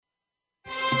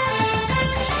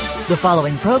The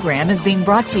following program is being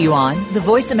brought to you on the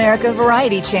Voice America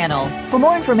Variety Channel. For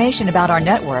more information about our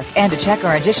network and to check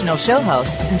our additional show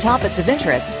hosts and topics of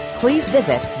interest, please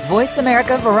visit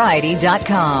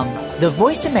voiceamericavariety.com. The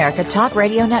Voice America Talk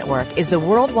Radio Network is the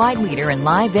worldwide leader in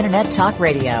live Internet talk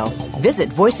radio. Visit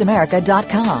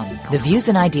voiceamerica.com. The views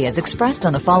and ideas expressed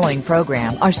on the following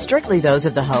program are strictly those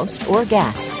of the host or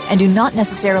guests and do not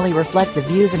necessarily reflect the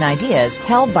views and ideas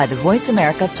held by the Voice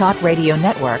America Talk Radio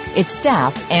Network, its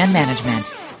staff, and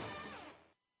management.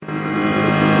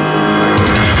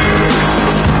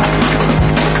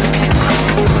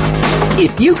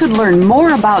 If you could learn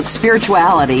more about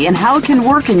spirituality and how it can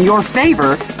work in your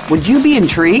favor, would you be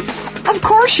intrigued? Of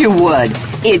course you would.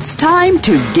 It's time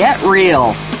to get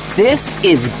real. This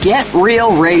is Get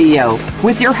Real Radio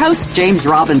with your host, James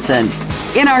Robinson.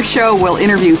 In our show, we'll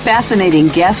interview fascinating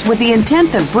guests with the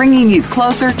intent of bringing you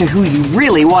closer to who you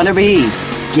really want to be.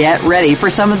 Get ready for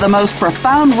some of the most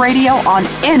profound radio on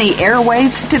any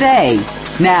airwaves today.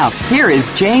 Now, here is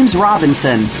James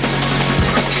Robinson.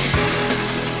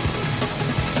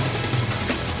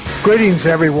 Greetings,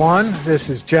 everyone. This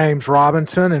is James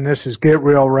Robinson, and this is Get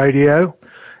Real Radio.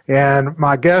 And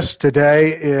my guest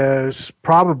today is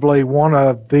probably one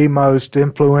of the most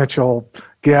influential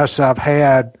guests I've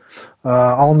had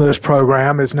on this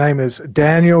program. His name is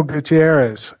Daniel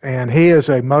Gutierrez, and he is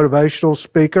a motivational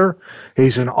speaker.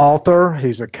 He's an author.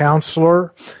 He's a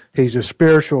counselor. He's a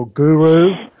spiritual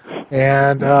guru.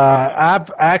 And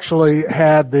I've actually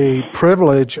had the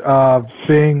privilege of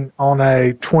being on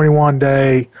a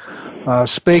 21-day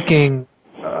speaking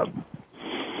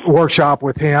workshop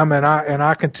with him, and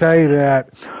I can tell you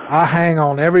that I hang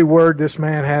on every word this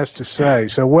man has to say.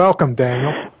 So welcome,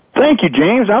 Daniel. Thank you,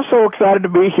 James. I'm so excited to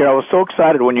be here. I was so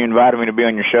excited when you invited me to be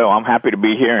on your show. I'm happy to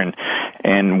be here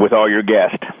and with all your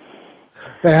guests.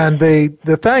 And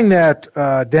the thing that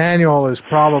Daniel is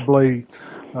probably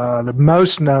the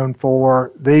most known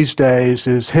for these days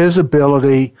is his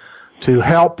ability to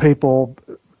help people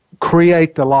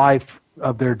create the life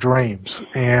of their dreams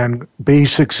and be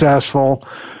successful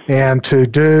and to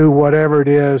do whatever it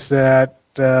is that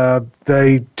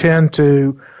they tend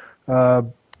to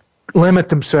limit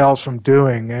themselves from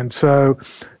doing. And so,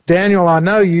 Daniel, I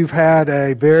know you've had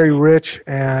a very rich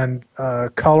and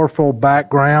colorful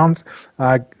background.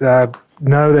 I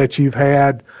know that you've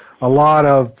had a lot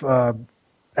of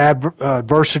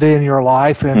adversity in your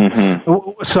life, and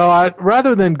so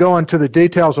rather than go into the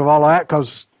details of all that,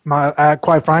 because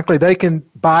quite frankly, they can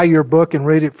buy your book and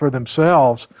read it for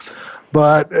themselves.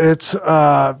 But it's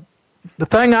the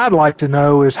thing I'd like to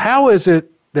know is, how is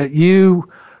it that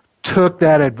you took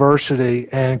that adversity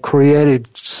and created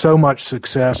so much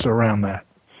success around that?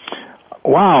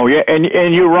 Wow, yeah,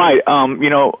 and you're right.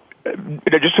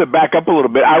 Just to back up a little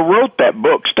bit, I wrote that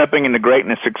book, Stepping into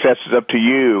Greatness, Success is Up to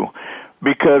You,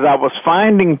 because I was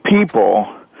finding people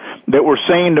that were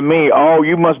saying to me, "Oh,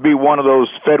 you must be one of those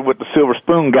fed with the silver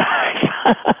spoon guys."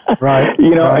 Right.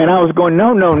 And I was going,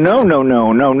 no.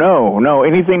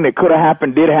 Anything that could have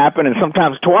happened did happen, and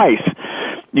sometimes twice.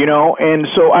 And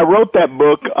so I wrote that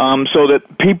book so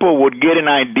that people would get an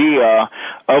idea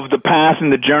of the past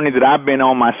and the journey that I've been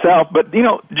on myself. But,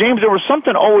 James, there was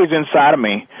something always inside of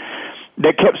me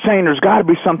that kept saying there's got to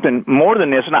be something more than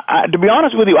this. And to be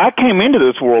honest with you, I came into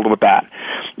this world with that,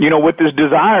 with this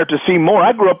desire to see more.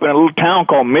 I grew up in a little town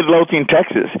called Midlothian,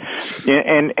 Texas.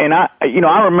 And I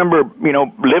remember,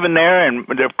 living there, and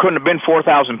there couldn't have been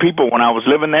 4,000 people when I was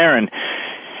living there. And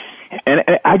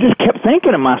I just kept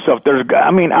thinking to myself,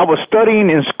 I was studying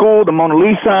in school the Mona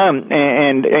Lisa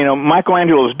and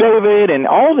Michelangelo's David and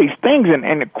all these things.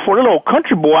 And for a little old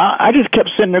country boy, I just kept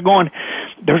sitting there going,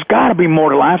 there's got to be more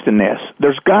to life than this.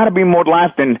 There's got to be more to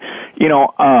life than,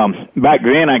 back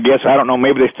then, I guess, I don't know,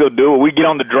 maybe they still do it. We'd get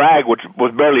on the drag, which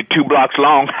was barely 2 blocks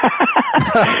long.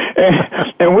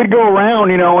 and we'd go around,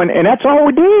 and that's all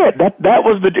we did. That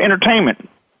was the entertainment.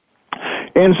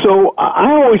 And so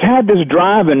I always had this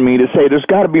drive in me to say, there's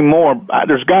got to be more.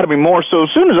 There's got to be more. So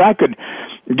as soon as I could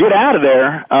get out of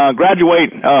there,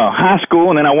 graduate high school,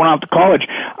 and then I went off to college.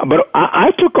 But I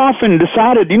took off and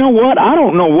decided, you know what? I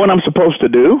don't know what I'm supposed to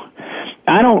do.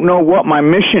 I don't know what my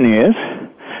mission is.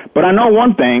 But I know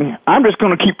one thing, I'm just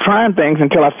going to keep trying things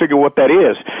until I figure what that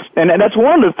is. And that's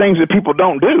one of the things that people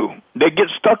don't do. They get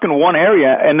stuck in one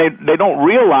area, and they don't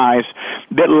realize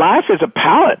that life is a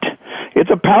palette. It's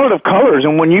a palette of colors,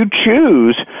 and when you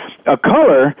choose a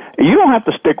color, you don't have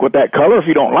to stick with that color. If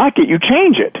you don't like it, you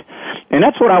change it. And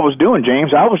that's what I was doing,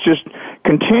 James. I was just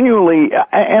continually,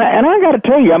 and I got to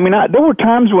tell you, there were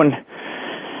times when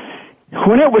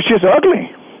it was just ugly.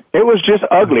 It was just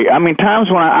ugly. I mean, times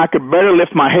when I could barely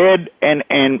lift my head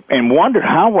and wondered,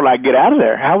 how will I get out of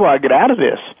there? How will I get out of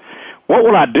this? What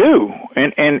will I do?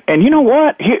 And you know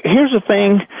what? Here's the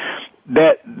thing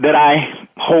that I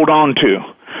hold on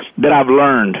to, that I've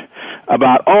learned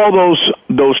about all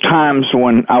those times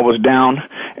when I was down.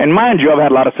 And mind you, I've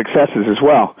had a lot of successes as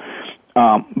well.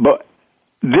 But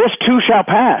this too shall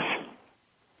pass.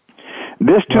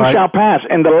 This too shall pass.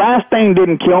 And the last thing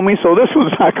didn't kill me, so this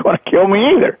was not going to kill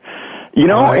me either. You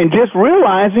know, and just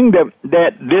realizing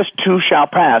that this too shall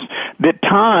pass, that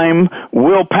time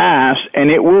will pass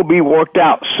and it will be worked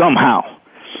out somehow.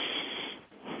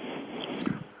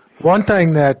 One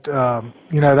thing that,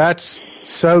 that's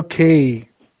so key,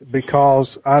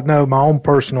 because I know my own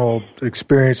personal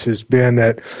experience has been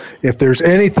that if there's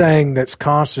anything that's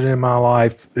constant in my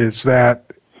life, is that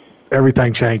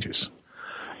everything changes.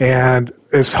 And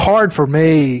it's hard for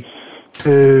me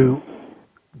to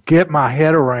get my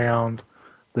head around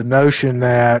the notion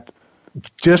that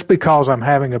just because I'm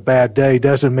having a bad day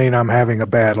doesn't mean I'm having a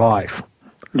bad life.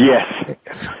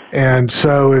 Yes. And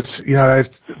so it's,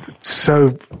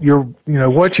 so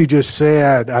what you just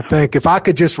said, I think if I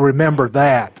could just remember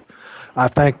that, I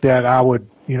think that I would,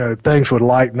 things would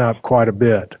lighten up quite a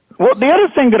bit. Well, the other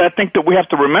thing that I think that we have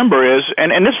to remember is,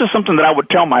 and this is something that I would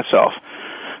tell myself,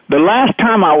 the last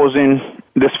time I was in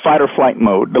this fight or flight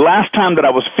mode, the last time that I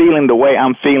was feeling the way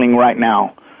I'm feeling right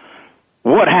now,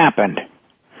 what happened?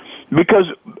 Because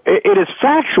it is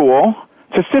factual,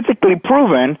 statistically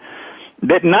proven,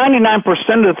 that 99%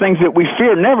 of the things that we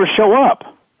fear never show up.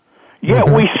 Yet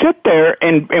we sit there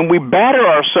and we batter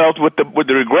ourselves with the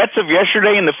regrets of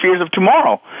yesterday and the fears of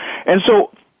tomorrow. And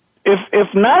so if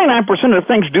 99% of the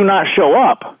things do not show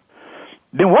up,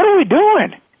 then what are we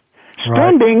doing?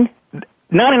 Spending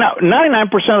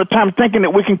 99% of the time thinking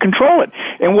that we can control it.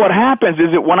 And what happens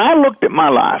is that when I looked at my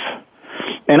life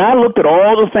and I looked at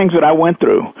all the things that I went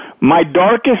through, my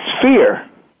darkest fear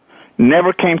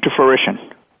never came to fruition.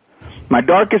 My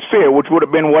darkest fear, which would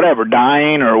have been whatever,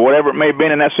 dying or whatever it may have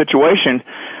been in that situation.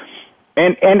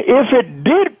 And if it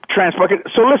did transpire,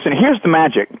 so listen, here's the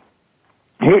magic.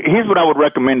 Here's what I would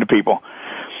recommend to people.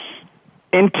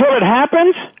 Until it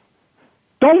happens,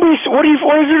 don't be, what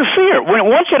is your fear?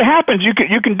 Once it happens, you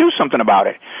can do something about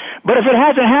it. But if it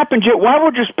hasn't happened yet, why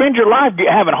would you spend your life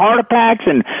having heart attacks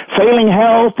and failing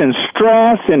health and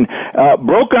stress and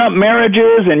broken up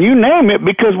marriages and you name it,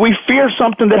 because we fear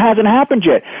something that hasn't happened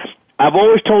yet? I've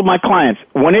always told my clients,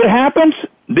 when it happens,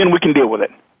 then we can deal with it.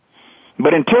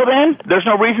 But until then, there's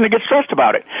no reason to get stressed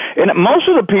about it. And most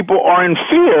of the people are in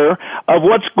fear of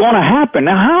what's going to happen.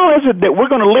 Now, how is it that we're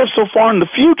going to live so far in the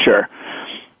future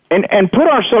and put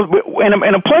ourselves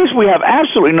in a place we have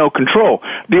absolutely no control?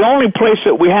 The only place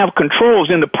that we have control is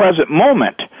in the present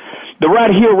moment, the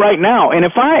right here, right now. And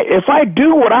if I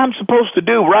do what I'm supposed to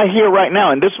do right here, right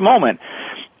now, in this moment,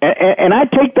 and I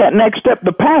take that next step,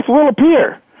 the path will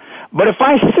appear. But if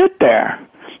I sit there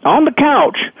on the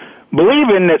couch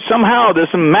believing that somehow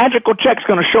there's some magical check's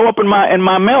going to show up in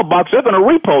my mailbox, they're going to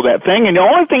repo that thing, and the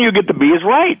only thing you get to be is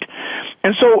right.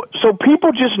 And so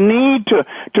people just need to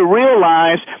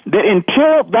realize that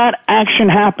until that action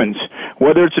happens,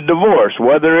 whether it's a divorce,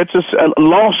 whether it's a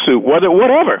lawsuit,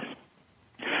 whatever,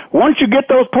 once you get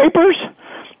those papers,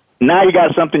 now you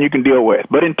got something you can deal with.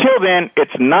 But until then,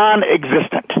 it's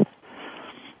non-existent.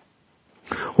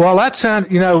 Well, that sounds,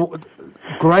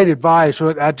 great advice.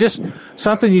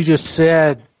 Something you just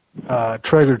said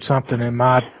triggered something in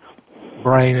my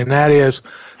brain, and that is,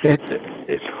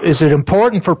 is it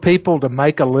important for people to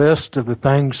make a list of the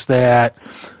things that,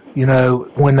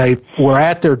 when they were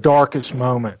at their darkest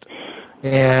moment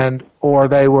or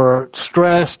they were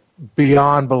stressed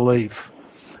beyond belief,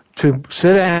 to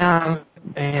sit down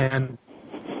and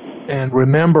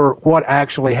remember what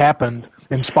actually happened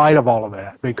in spite of all of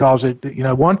that? Because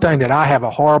one thing that I have a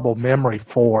horrible memory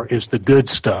for is the good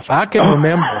stuff. I can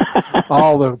remember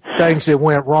all the things that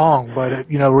went wrong, but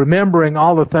remembering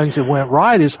all the things that went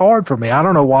right is hard for me. I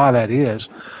don't know why that is,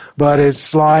 but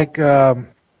it's like I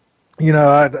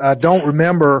don't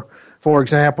remember. For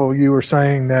example, you were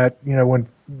saying that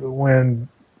when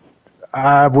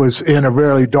I was in a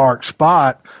really dark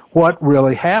spot, what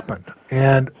really happened,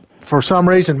 and for some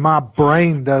reason my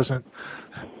brain doesn't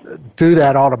do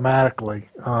that automatically.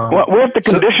 Well, we have to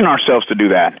condition ourselves to do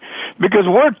that because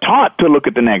we're taught to look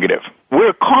at the negative.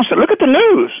 We're constant. Look at the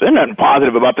news. There's nothing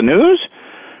positive about the news.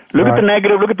 Look at the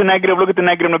negative. Look at the negative. Look at the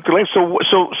negative. Look at the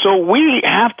negative. So we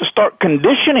have to start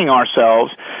conditioning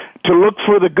ourselves to look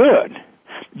for the good.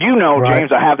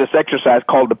 James, I have this exercise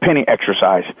called the penny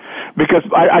exercise because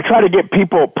I try to get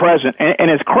people present.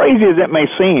 And as crazy as it may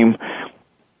seem,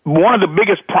 one of the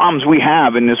biggest problems we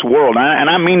have in this world, and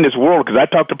I mean this world because I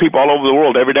talk to people all over the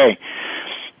world every day,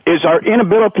 is our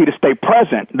inability to stay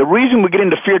present. The reason we get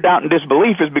into fear, doubt, and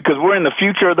disbelief is because we're in the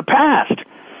future of the past.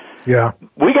 Yeah.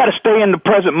 We got to stay in the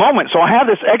present moment. So I have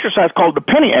this exercise called the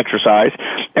penny exercise,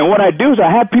 and what I do is I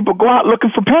have people go out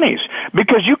looking for pennies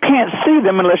because you can't see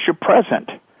them unless you're present.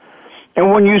 And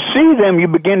when you see them, you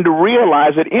begin to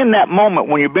realize that in that moment,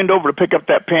 when you bend over to pick up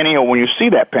that penny or when you see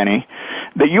that penny,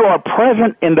 that you are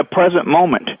present in the present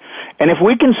moment. And if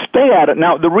we can stay at it,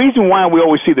 now the reason why we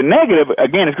always see the negative,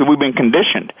 again, is because we've been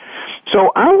conditioned.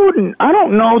 So I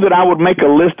don't know that I would make a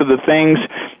list of the things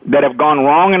that have gone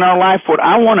wrong in our life. What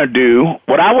I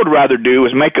would rather do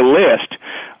is make a list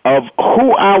of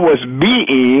who I was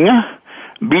being,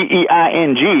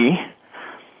 B-E-I-N-G,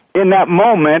 in that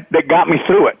moment that got me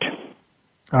through it.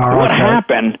 What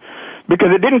happened?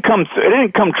 Because it didn't come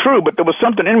true, but there was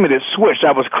something in me that switched.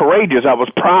 I was courageous. I was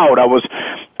proud. I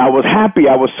was happy.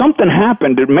 Something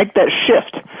happened to make that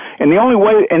shift. And the only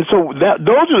way, and so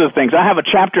those are the things. I have a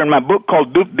chapter in my book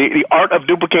called The Art of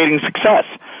Duplicating Success.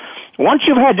 Once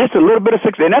you've had just a little bit of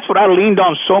success, and that's what I leaned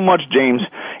on so much, James,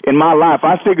 in my life.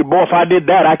 I figured, boy, if I did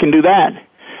that, I can do that.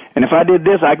 And if I did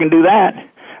this, I can do that.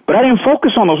 But I didn't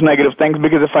focus on those negative things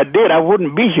because if I did, I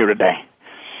wouldn't be here today.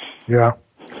 Yeah.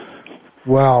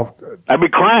 Well, I'd be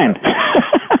crying.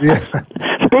 Yeah.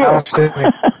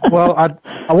 Well,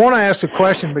 I want to ask a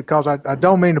question because I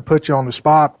don't mean to put you on the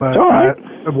spot, but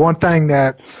one thing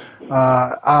that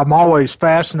I'm always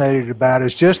fascinated about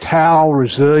is just how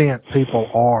resilient people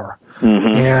are.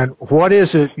 Mm-hmm. And what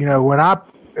is it,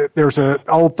 there's an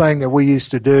old thing that we used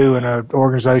to do in an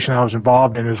organization I was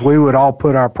involved in is we would all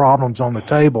put our problems on the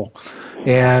table,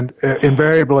 and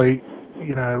invariably,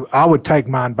 I would take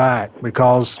mine back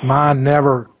because mine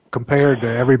never compared to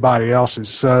everybody else's.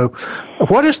 So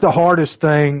what is the hardest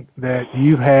thing that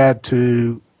you've had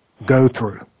to go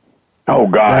through? Oh,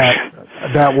 gosh.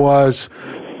 That was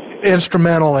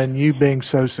instrumental in you being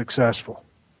so successful?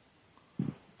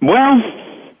 Well,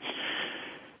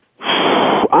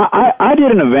 I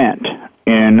did an event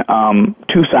in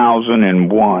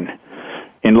 2001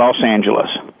 in Los Angeles.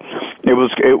 It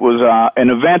was an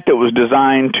event that was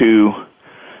designed to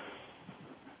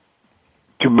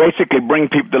basically bring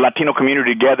the Latino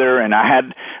community together, and I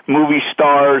had movie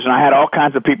stars, and I had all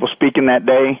kinds of people speaking that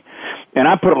day, and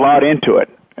I put a lot into it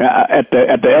at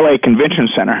the LA Convention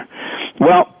Center.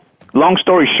 Well, long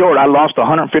story short, I lost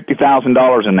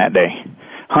 $150,000 in that day,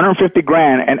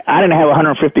 $150,000, and I didn't have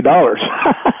 $150.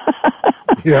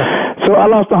 Yeah. So I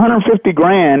lost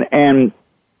 $150,000,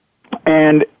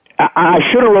 and I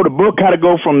should have wrote a book, how to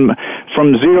go from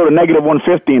 0 to negative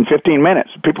 150 in 15 minutes.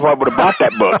 People probably would have bought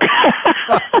that book.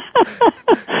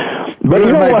 But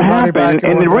you know what happened,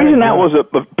 and the reason that was a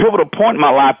pivotal point in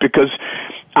my life, because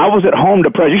I was at home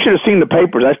depressed. You should have seen the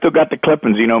papers. I still got the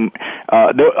clippings.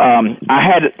 I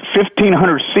had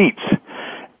 1,500 seats,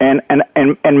 and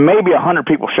maybe 100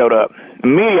 people showed up.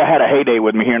 Media had a heyday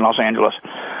with me here in Los Angeles.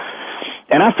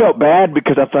 And I felt bad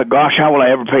because I thought, gosh, how will I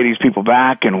ever pay these people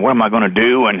back, and what am I going to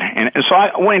do? And so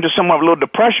I went into somewhat of a little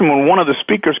depression when one of the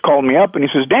speakers called me up, and he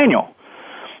says, Daniel,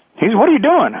 what are you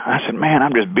doing? I said, man,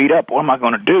 I'm just beat up. What am I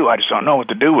going to do? I just don't know what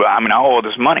to do. I mean, I owe all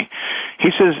this money.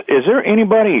 He says, is there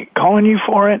anybody calling you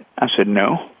for it? I said,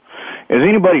 no. Is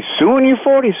anybody suing you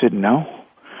for it? He said, no.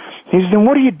 He said, then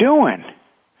what are you doing?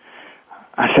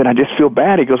 I said, I just feel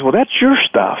bad. He goes, well, that's your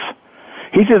stuff.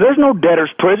 He said, there's no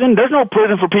debtor's prison. There's no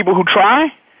prison for people who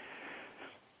try.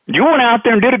 You went out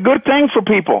there and did a good thing for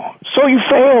people, so you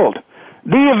failed.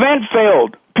 The event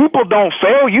failed. People don't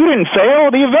fail. You didn't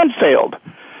fail. The event failed.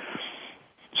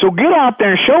 So get out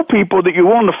there and show people that you're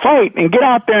willing to fight, and get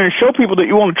out there and show people that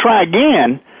you want to try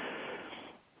again,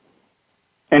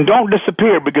 and don't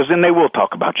disappear, because then they will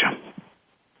talk about you.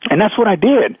 And that's what I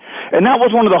did. And that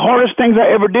was one of the hardest things I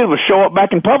ever did, was show up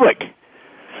back in public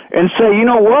and say, you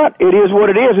know what, it is what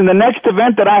it is. And the next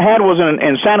event that I had was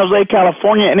in San Jose,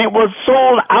 California, and it was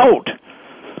sold out.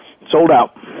 Sold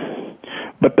out.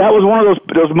 But that was one of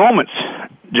those moments,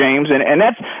 James, and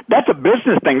that's a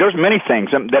business thing. There's many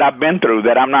things that I've been through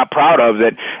that I'm not proud of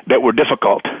that were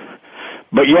difficult.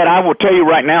 But yet I will tell you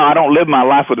right now, I don't live my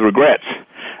life with regrets.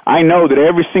 I know that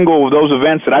every single of those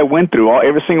events that I went through,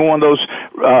 every single one of those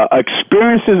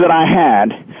experiences that I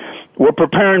had, were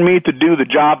preparing me to do the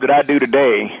job that I do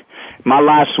today, my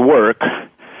life's work,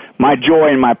 my joy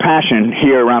and my passion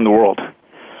here around the world.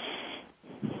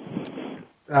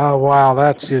 Oh, wow,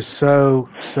 that's just so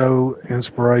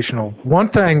inspirational. One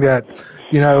thing that,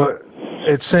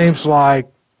 it seems like,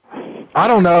 I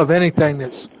don't know of anything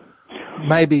that's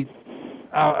maybe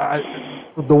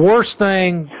the worst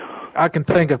thing I can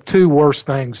think of two worst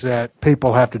things that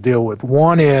people have to deal with.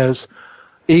 One is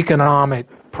economic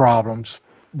problems,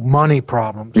 money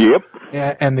problems. Yep.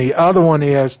 And the other one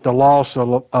is the loss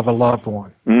of a loved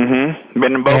one. Mm-hmm.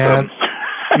 Been in both of them.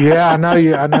 Yeah, I know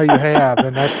you have,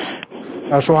 and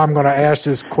that's why I'm going to ask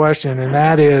this question, and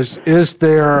that is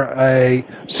there a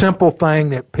simple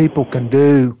thing that people can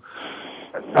do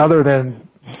other than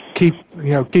keep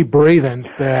breathing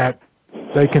that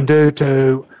they can do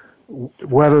to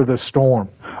weather the storm?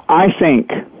 I think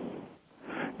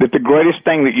that the greatest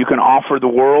thing that you can offer the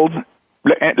world,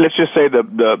 let's just say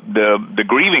the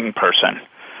grieving person,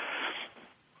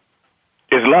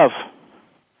 is love.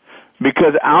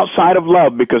 Because outside of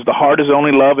love, because the heart is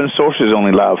only love and source is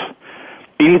only love,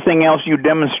 anything else you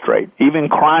demonstrate, even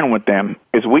crying with them,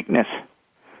 is weakness.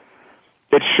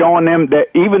 It's showing them that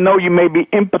even though you may be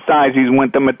empathizing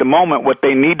with them at the moment, what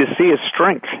they need to see is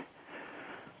strength.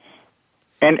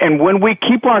 And when we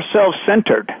keep ourselves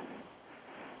centered,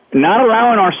 not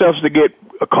allowing ourselves to get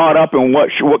caught up in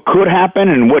what could happen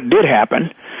and what did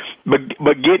happen,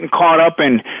 but getting caught up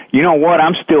in, you know what,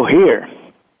 I'm still here.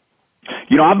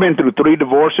 You know, I've been through 3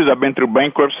 divorces. I've been through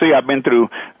bankruptcy. I've been through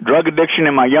drug addiction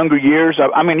in my younger years.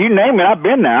 I mean, you name it, I've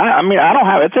been there. I mean, I don't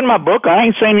have it's in my book. I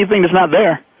ain't saying anything that's not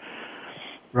there.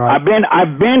 Right.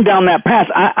 I've been down that path.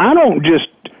 I don't just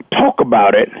talk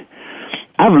about it.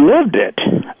 I've lived it.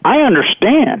 I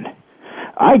understand.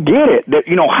 I get it. That,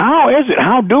 you know, how is it?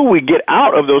 How do we get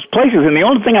out of those places? And the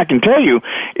only thing I can tell you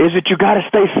is that you got to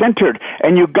stay centered,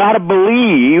 and you got to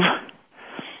believe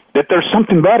that there's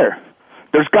something better.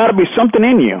 There's got to be something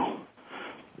in you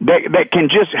that can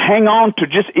just hang on to,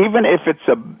 just even if it's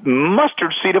a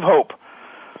mustard seed of hope,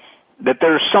 that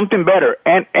there's something better,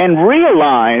 and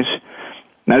realize.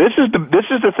 Now, this is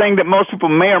the thing that most people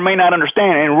may or may not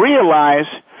understand, and realize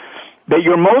that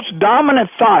your most dominant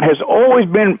thought has always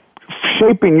been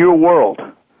shaping your world.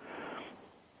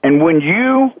 And when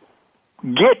you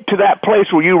get to that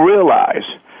place where you realize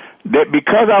that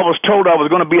because I was told I was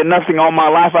going to be a nothing all my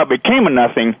life, I became a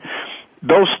nothing,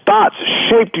 those thoughts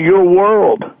shaped your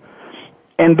world.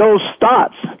 And those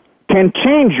thoughts can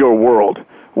change your world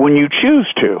when you choose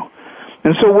to.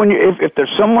 And so when if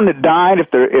there's someone that died,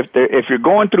 if you're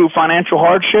going through financial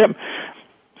hardship,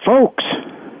 folks,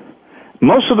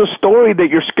 most of the story that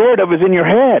you're scared of is in your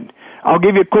head. I'll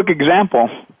give you a quick example.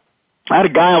 I had a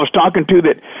guy I was talking to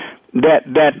that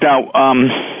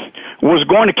was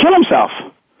going to kill himself.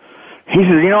 He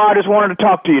says, you know, I just wanted to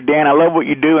talk to you, Dan. I love what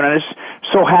you do, and I'm just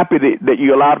so happy that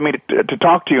you allowed me to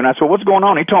talk to you. And I said, what's going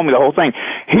on? He told me the whole thing.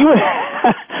 He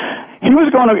was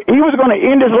going to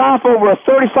end his life over a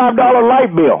 $35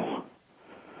 light bill.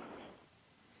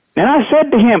 And I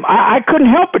said to him, I couldn't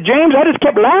help it, James. I just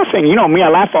kept laughing. You know me, I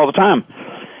laugh all the time.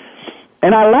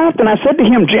 And I laughed, and I said to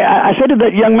him, I said to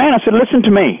that young man, I said, listen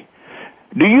to me.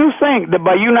 Do you think that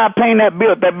by you not paying that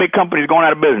bill, that big company is going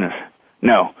out of business?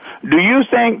 No. Do you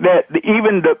think that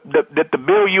even the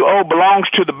bill you owe belongs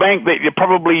to the bank that you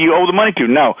owe the money to?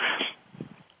 No.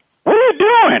 What are you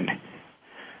doing?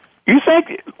 You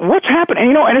think, what's happening?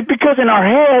 You know, and it's because in our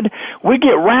head, we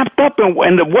get wrapped up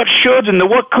in the what shoulds and the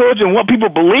what coulds and what people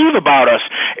believe about us.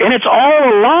 And it's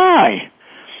all a lie.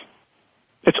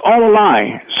 It's all a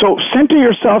lie. So center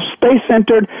yourself, stay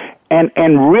centered,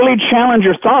 and really challenge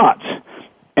your thoughts.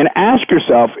 And ask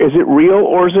yourself, is it real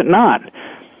or is it not?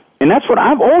 And that's what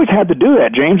I've always had to do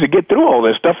that, James, to get through all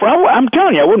this stuff. I'm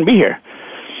telling you, I wouldn't be here.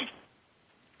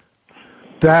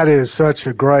 That is such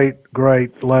a great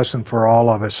lesson for all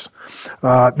of us.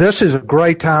 This is a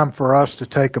great time for us to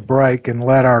take a break and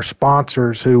let our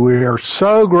sponsors, who we are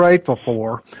so grateful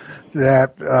for,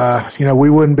 that we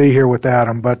wouldn't be here without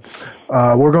them. But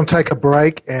we're going to take a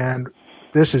break, and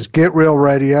this is Get Real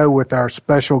Radio with our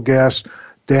special guest,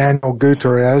 Daniel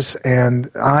Gutierrez,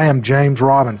 and I am James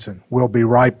Robinson. We'll be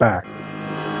right back.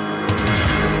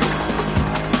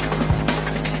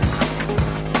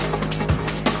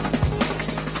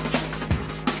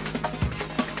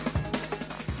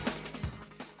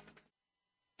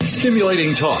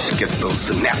 Stimulating talk gets those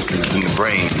synapses in the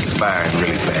brain firing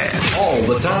really fast. All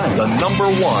the time. The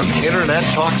 #1 Internet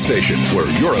talk station where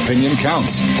your opinion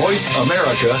counts.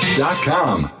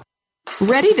 VoiceAmerica.com.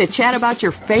 Ready to chat about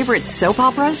your favorite soap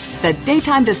operas? The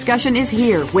daytime discussion is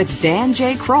here with Dan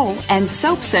J. Kroll and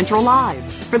Soap Central Live.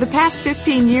 For the past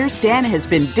 15 years, Dan has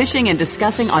been dishing and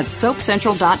discussing on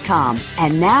SoapCentral.com.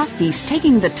 And now he's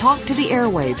taking the talk to the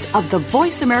airwaves of the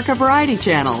Voice America Variety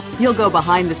Channel. He'll go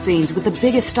behind the scenes with the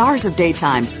biggest stars of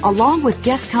daytime, along with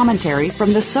guest commentary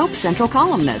from the Soap Central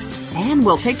columnists. And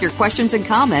we'll take your questions and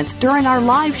comments during our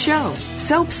live show,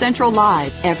 Soap Central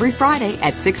Live, every Friday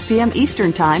at 6 p.m.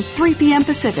 Eastern Time, 3 p.m.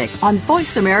 Pacific on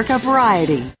Voice America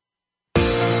Variety.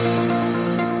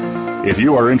 If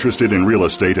you are interested in real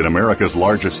estate in America's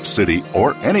largest city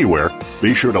or anywhere,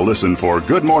 be sure to listen for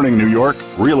Good Morning New York,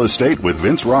 Real Estate with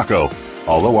Vince Rocco.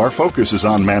 Although our focus is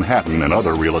on Manhattan and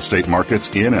other real estate markets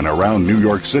in and around New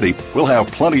York City, we'll have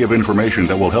plenty of information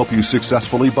that will help you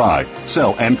successfully buy,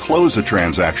 sell, and close a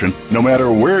transaction no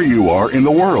matter where you are in the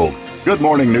world. Good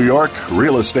Morning New York,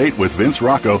 Real Estate with Vince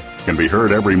Rocco can be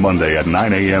heard every Monday at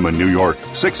 9 a.m. in New York,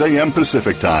 6 a.m.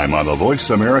 Pacific Time on the Voice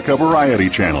America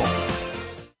Variety Channel.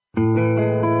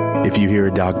 If you hear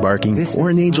a dog barking or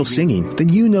an angel singing, then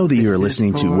you know that you are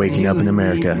listening to Waking Up in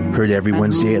America. Heard every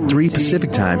Wednesday at 3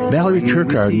 Pacific Time, Valerie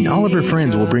Kirkard and all of her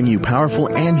friends will bring you powerful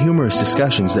and humorous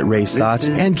discussions that raise thoughts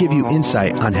and give you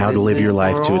insight on how to live your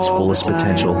life to its fullest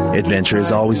potential. Adventure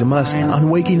is always a must on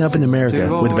Waking Up in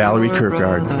America with Valerie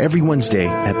Kirkard every Wednesday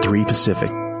at 3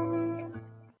 Pacific.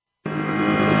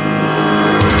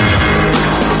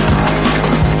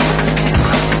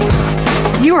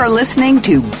 You are listening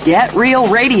to Get Real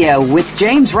Radio with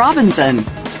James Robinson.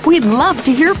 We'd love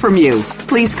to hear from you.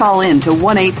 Please call in to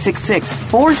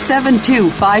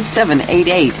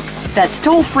 1-866-472-5788. That's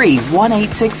toll free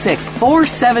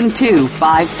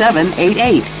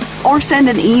 1-866-472-5788. Or send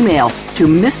an email to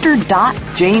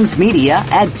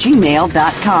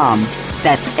mr.jamesmedia@gmail.com.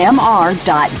 That's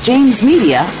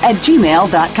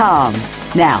mr.jamesmedia@gmail.com.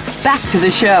 Now, back to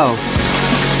the show.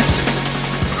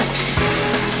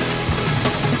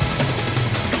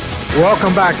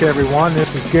 Welcome back, everyone.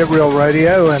 This is Get Real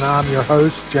Radio, and I'm your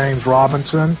host, James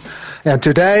Robinson. And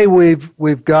today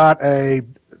we've got a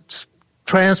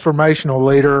transformational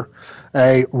leader,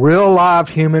 a real live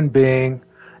human being,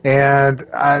 and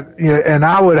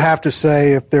I would have to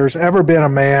say, if there's ever been a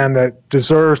man that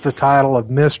deserves the title of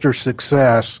Mr.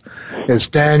 Success, it's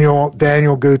Daniel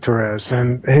Gutierrez.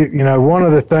 And one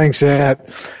of the things that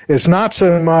it's not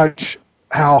so much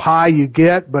how high you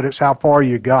get, but it's how far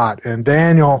you got. And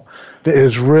Daniel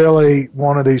is really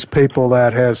one of these people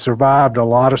that has survived a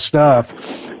lot of stuff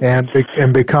and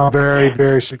become very,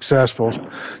 very successful.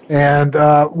 And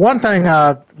one thing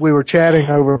we were chatting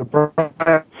over the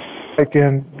break,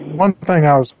 and one thing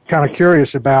I was kind of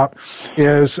curious about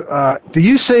is, do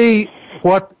you see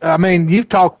you've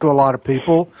talked to a lot of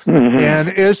people, and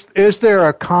is there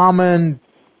a common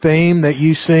theme that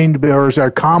you seem to be, or is there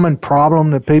a common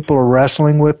problem that people are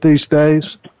wrestling with these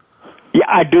days? Yeah,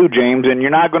 I do, James, and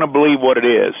you're not going to believe what it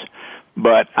is,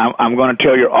 but I'm going to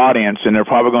tell your audience, and they're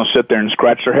probably going to sit there and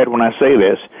scratch their head when I say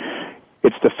this.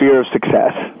 It's the fear of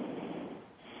success.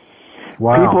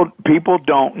 Wow. People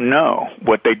don't know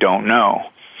what they don't know.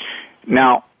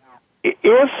 Now,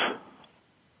 if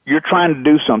you're trying to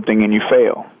do something and you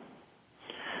fail,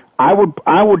 I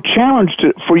would challenge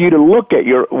for you to look at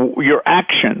your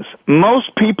actions.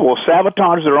 Most people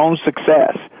sabotage their own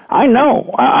success. I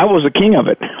know. I was a king of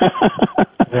it.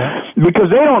 Because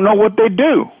they don't know what they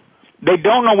do. They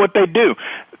don't know what they do.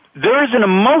 There is an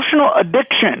emotional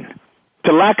addiction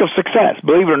to lack of success,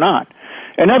 believe it or not.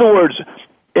 In other words,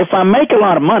 if I make a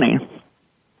lot of money,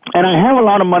 and I have a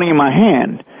lot of money in my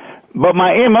hand, but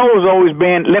my MO has always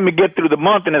been, let me get through the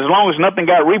month, and as long as nothing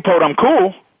got repoed, I'm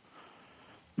cool,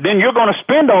 then you're going to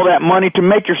spend all that money to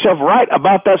make yourself right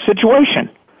about that situation.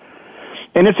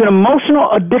 And it's an emotional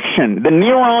addiction. The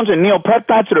neurons and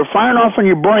neuropeptides that are firing off in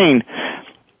your brain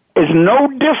is no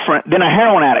different than a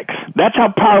heroin addict. That's how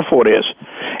powerful it is.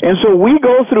 And so we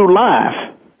go through life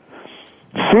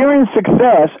fearing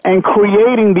success and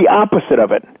creating the opposite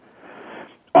of it.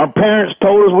 Our parents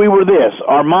told us we were this.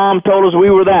 Our mom told us we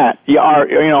were that.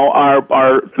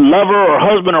 Our lover or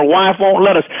husband or wife won't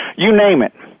let us. You name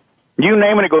it. You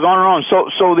name it, it goes on and on.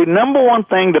 So the number one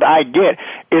thing that I get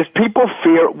is people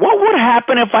fear, what would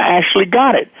happen if I actually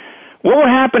got it? What would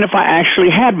happen if I actually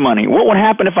had money? What would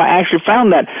happen if I actually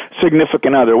found that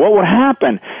significant other? What would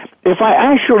happen if I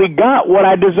actually got what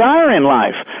I desire in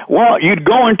life? Well, you'd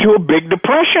go into a big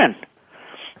depression.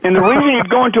 And the reason you'd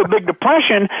go into a big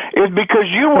depression is because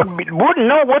you wouldn't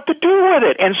know what to do with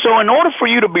it. And so in order for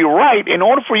you to be right, in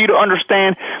order for you to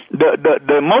understand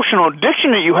the emotional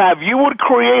addiction that you have, you would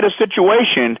create a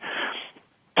situation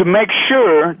to make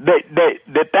sure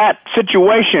that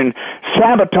situation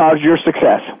sabotages your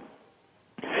success.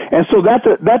 And so that's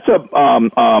a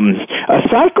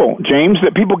cycle, James,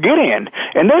 that people get in,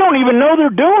 and they don't even know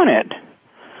they're doing it.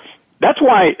 That's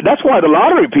why the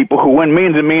lottery people who win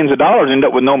millions and millions of dollars end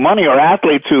up with no money, or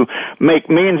athletes who make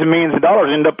millions and millions of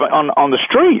dollars end up on the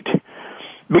street,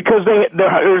 because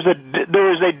there is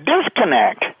a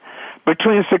disconnect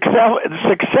between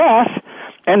success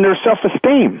and their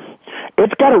self-esteem.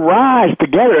 It's got to rise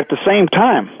together at the same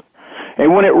time.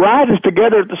 And when it rises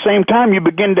together at the same time, you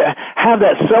begin to have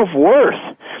that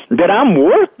self-worth, that I'm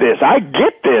worth this. I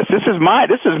get this. This is mine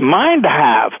to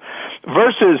have.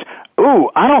 Versus, ooh,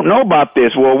 I don't know about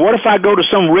this. Well, what if I go to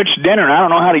some rich dinner and I don't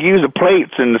know how to use the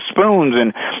plates and the spoons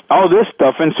and all this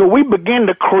stuff? And so we begin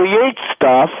to create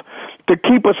stuff to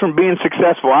keep us from being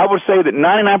successful. I would say that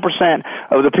 99%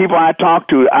 of the people I talk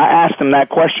to, I ask them that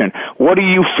question. What do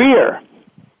you fear?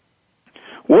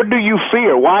 What do you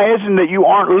fear? Why isn't it you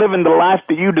aren't living the life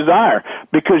that you desire?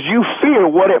 Because you fear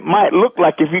what it might look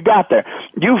like if you got there.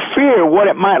 You fear what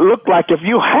it might look like if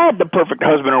you had the perfect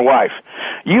husband or wife.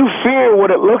 You fear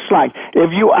what it looks like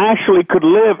if you actually could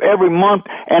live every month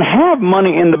and have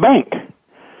money in the bank.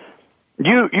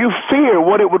 You fear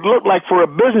what it would look like for a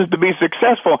business to be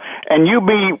successful and you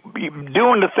be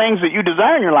doing the things that you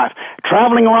desire in your life,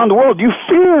 traveling around the world. You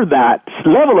fear that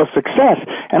level of success.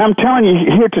 And I'm telling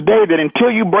you here today that until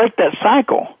you break that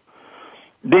cycle,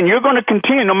 then you're going to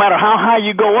continue. No matter how high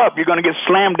you go up, you're going to get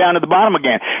slammed down to the bottom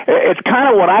again. It's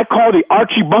kind of what I call the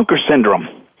Archie Bunker syndrome.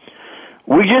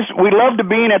 We love to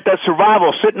be in at that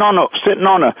survival, sitting on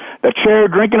the chair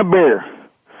drinking a beer.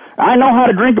 I know how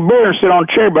to drink a beer and sit on a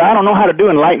chair, but I don't know how to do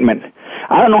enlightenment.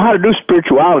 I don't know how to do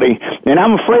spirituality, and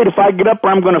I'm afraid if I get up there,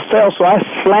 I'm going to fail, so I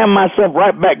slam myself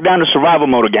right back down to survival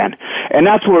mode again. And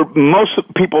that's where most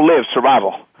people live,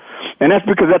 survival. And that's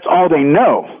because that's all they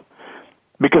know,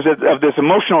 because of this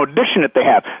emotional addiction that they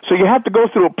have. So you have to go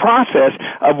through a process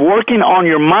of working on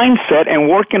your mindset and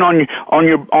working on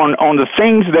the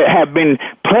things that have been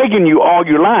plaguing you all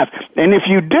your life. And if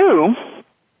you do,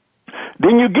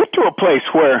 then you get to a place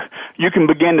where you can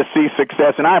begin to see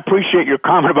success. And I appreciate your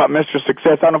comment about Mr.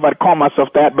 Success. I don't know if I'd call myself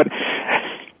that, but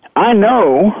I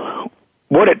know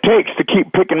what it takes to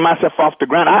keep picking myself off the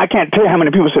ground. I can't tell you how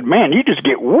many people said, man, you just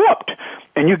get whooped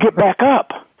and you get back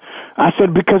up. I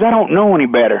said, because I don't know any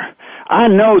better. I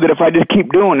know that if I just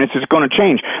keep doing this, it's going to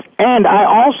change. And I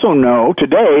also know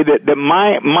today that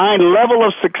my level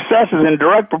of success is in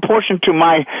direct proportion to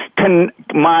my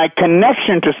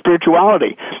connection to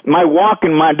spirituality, my walk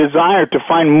and my desire to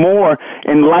find more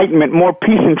enlightenment, more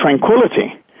peace and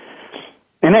tranquility.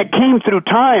 And that came through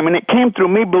time, and it came through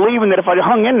me believing that if I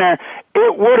hung in there,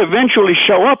 it would eventually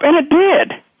show up, and it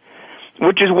did.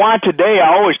 Which is why today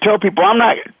I always tell people I'm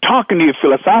not talking to you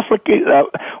philosophically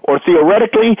or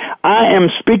theoretically. I am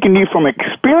speaking to you from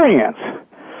experience,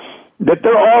 that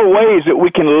there are ways that we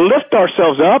can lift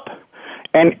ourselves up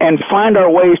and find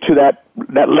our ways to that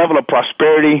level of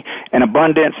prosperity and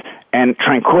abundance and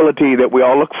tranquility that we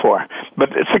all look for. But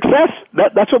success,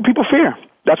 that's what people fear.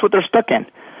 That's what they're stuck in.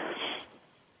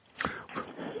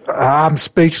 I'm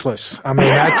speechless. I mean,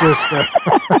 that just,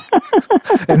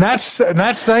 and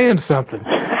that's saying something.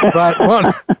 But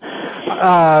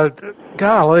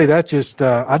golly, that just,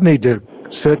 I need to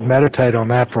sit and meditate on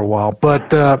that for a while.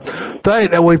 But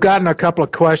we've gotten a couple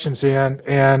of questions in,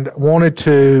 and wanted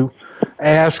to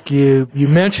ask you. You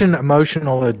mentioned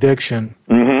emotional addiction,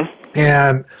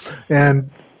 and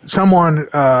someone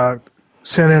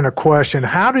sent in a question.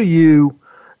 How do you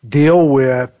deal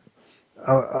with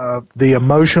the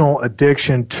emotional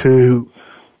addiction to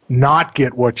not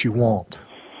get what you want?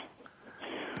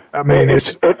 I mean,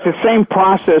 it's the same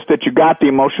process that you got the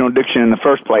emotional addiction in the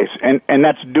first place, and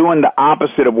that's doing the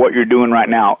opposite of what you're doing right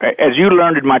now. As you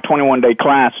learned in my 21-day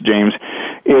class, James,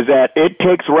 is that it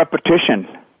takes repetition.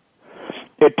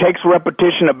 It takes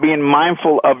repetition of being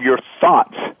mindful of your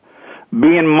thoughts,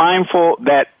 being mindful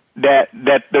that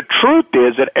the truth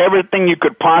is that everything you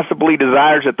could possibly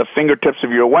desire is at the fingertips of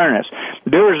your awareness.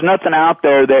 There is nothing out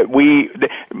there that we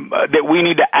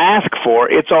need to ask for.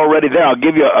 It's already there. I'll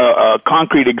give you a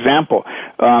concrete example.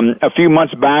 A few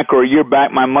months back or a year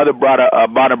back, my mother bought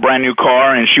a brand new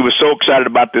car, and she was so excited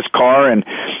about this car, and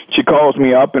she calls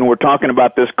me up, and we're talking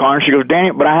about this car, and she goes,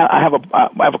 "Danny, but I have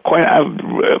a question.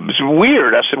 It's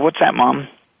weird." I said, "What's that, Mom?"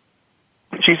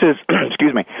 She says,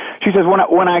 excuse me, she says,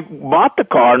 when I bought the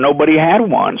car, nobody had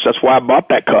one, so that's why I bought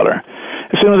that color.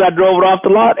 As soon as I drove it off the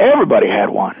lot, everybody had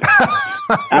one.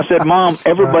 I said, Mom,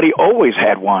 everybody always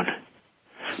had one.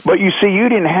 But you see, you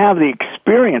didn't have the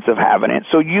experience of having it,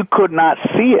 so you could not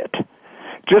see it.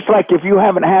 Just like if you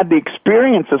haven't had the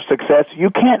experience of success, you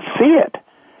can't see it.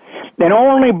 And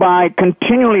only by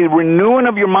continually renewing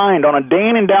of your mind on a day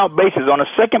in and out basis, on a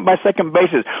second by second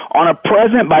basis, on a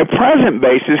present by present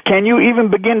basis, can you even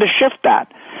begin to shift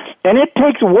that. And it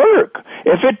takes work.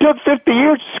 If it took 50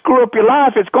 years to screw up your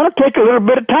life, it's going to take a little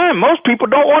bit of time. Most people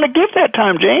don't want to give that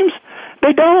time, James.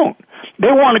 They don't.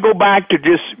 They want to go back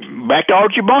to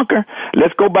Archie Bunker.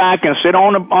 Let's go back and sit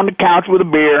on the couch with a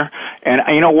beer. And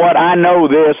you know what? I know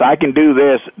this. I can do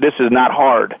this. This is not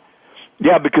hard.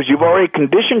 Yeah, because you've already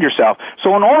conditioned yourself.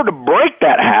 So in order to break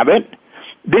that habit,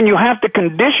 then you have to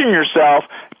condition yourself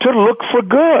to look for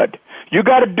good. You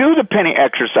got to do the penny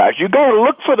exercise. You got to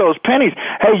look for those pennies.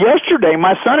 Hey, yesterday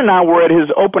my son and I were at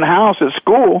his open house at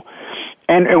school,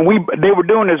 and they were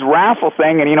doing this raffle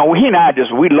thing, and he and I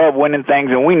we love winning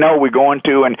things, and we know we're going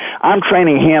to, and I'm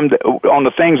training him on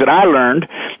the things that I learned,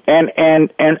 and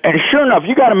sure enough,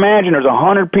 you got to imagine there's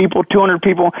 100 people, 200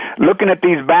 people looking at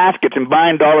these baskets and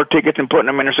buying dollar tickets and putting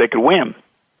them in there so they could win.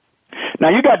 Now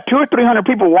you got 200 or 300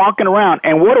 people walking around,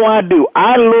 and what do?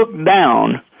 I look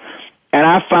down, and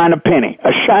I find a penny,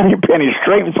 a shiny penny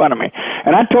straight in front of me.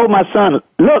 And I told my son,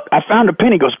 look, I found a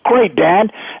penny. He goes, great,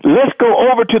 Dad. Let's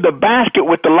go over to the basket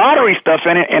with the lottery stuff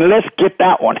in it, and let's get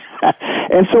that one.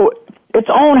 And so it's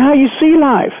on how you see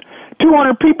life.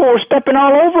 200 people are stepping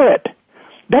all over it.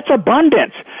 That's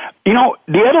abundance. The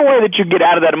other way that you get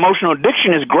out of that emotional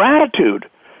addiction is gratitude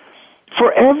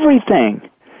for everything.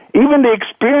 Even the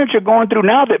experience you're going through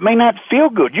now that may not feel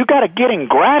good, you got to get in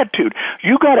gratitude.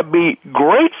 You got to be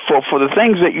grateful for the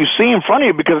things that you see in front of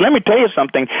you, because let me tell you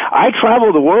something. I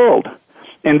travel the world,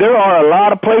 and there are a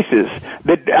lot of places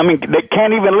that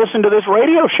can't even listen to this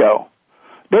radio show.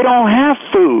 They don't have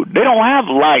food. They don't have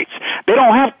lights. They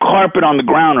don't have carpet on the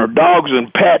ground or dogs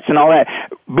and pets and all that.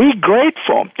 Be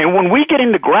grateful. And when we get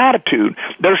into gratitude,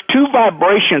 there's two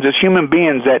vibrations as human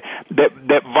beings that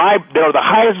are the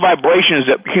highest vibrations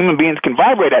that human beings can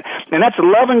vibrate at, and that's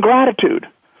love and gratitude.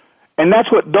 And that's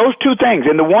what those two things.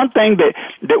 And the one thing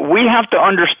that we have to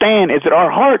understand is that our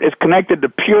heart is connected to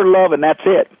pure love, and that's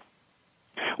it,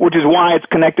 which is why it's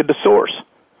connected to Source.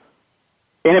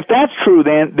 And if that's true,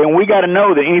 then we got to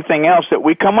know that anything else that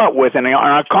we come up with in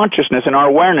our consciousness and our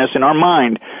awareness and our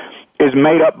mind is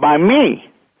made up by me.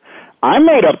 I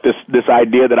made up this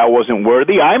idea that I wasn't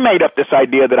worthy. I made up this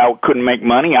idea that I couldn't make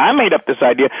money. I made up this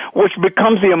idea, which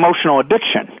becomes the emotional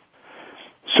addiction.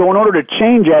 So in order to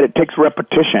change that, it takes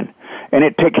repetition, and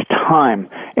it takes time,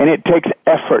 and it takes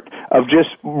effort of just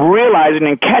realizing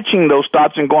and catching those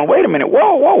thoughts and going, wait a minute,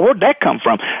 whoa, where'd that come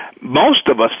from? Most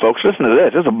of us, folks, listen to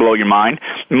this. This will blow your mind.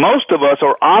 Most of us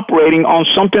are operating on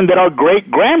something that our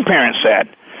great-grandparents said,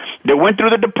 that went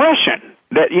through the Depression,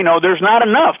 that, there's not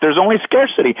enough. There's only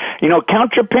scarcity.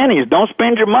 Count your pennies. Don't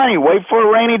spend your money. Wait for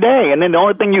a rainy day. And then the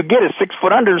only thing you get is 6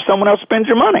 foot under and someone else spends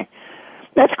your money.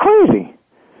 That's crazy.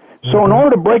 So in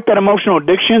order to break that emotional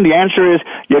addiction, the answer is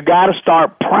you got to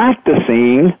start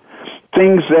practicing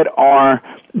things that are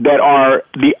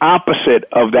the opposite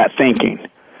of that thinking.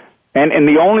 And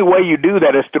the only way you do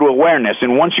that is through awareness.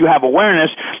 And once you have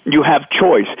awareness, you have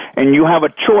choice. And you have a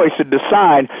choice to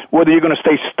decide whether you're going to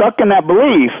stay stuck in that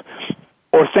belief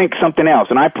or think something else.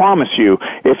 And I promise you,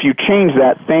 if you change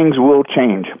that, things will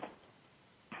change.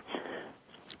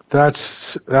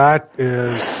 That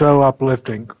is so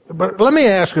uplifting. But let me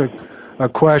ask a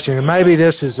question, and maybe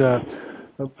this is a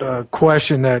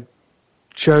question that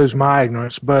shows my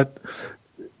ignorance, but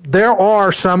there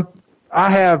are I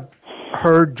have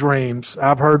heard dreams.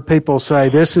 I've heard people say,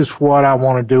 this is what I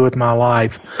want to do with my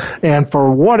life. And for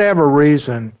whatever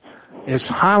reason, it's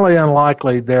highly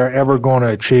unlikely they're ever going to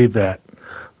achieve that.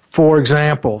 For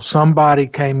example, somebody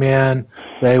came in,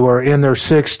 they were in their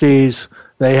 60s,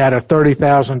 they had a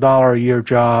 $30,000 a year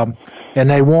job, and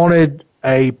they wanted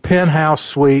a penthouse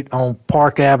suite on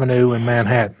Park Avenue in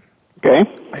Manhattan. Okay.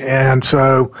 And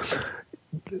so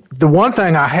the one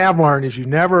thing I have learned is you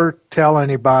never tell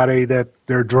anybody that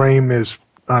their dream is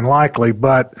unlikely,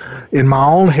 but in my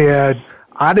own head,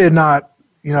 I did not,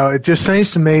 it just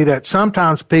seems to me that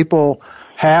sometimes people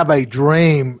have a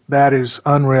dream that is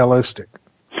unrealistic.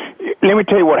 Let me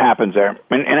tell you what happens there,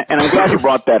 and I'm glad you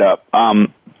brought that up.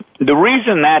 The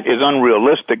reason that is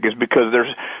unrealistic is because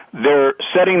they're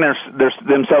setting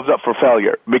themselves up for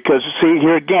failure. Because, see,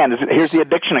 here's the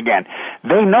addiction again.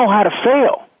 They know how to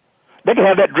fail. They can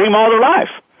have that dream all their life.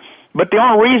 But the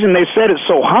only reason they set it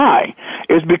so high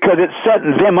is because it's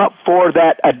setting them up for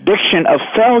that addiction of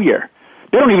failure.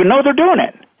 They don't even know they're doing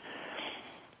it.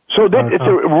 So it's a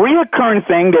reoccurring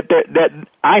thing that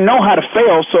I know how to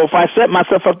fail, so if I set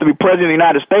myself up to be president of the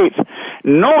United States,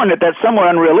 knowing that that's somewhat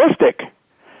unrealistic,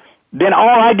 then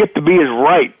all I get to be is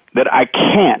right, that I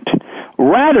can't.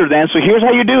 Rather than, so here's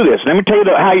how you do this. Let me tell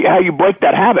you how you break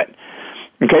that habit.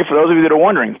 Okay, for those of you that are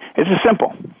wondering, it's as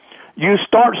simple. You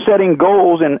start setting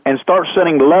goals and start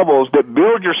setting levels that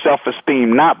build your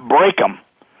self-esteem, not break them.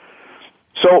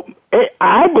 So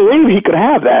I believe he could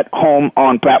have that home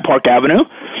on Park Avenue.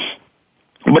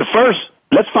 But first,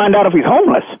 let's find out if he's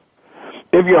homeless.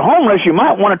 If you're homeless, you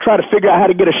might want to try to figure out how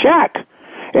to get a shack.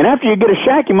 And after you get a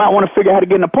shack, you might want to figure out how to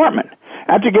get an apartment.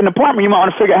 After you get an apartment, you might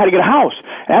want to figure out how to get a house.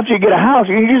 After you get a house,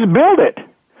 you can just build it.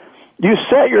 You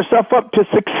set yourself up to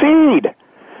succeed.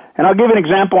 And I'll give an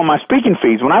example on my speaking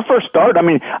fees. When I first started,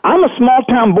 I'm a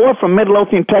small-town boy from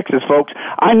Midlothian, Texas, folks.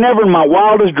 I never in my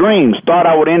wildest dreams thought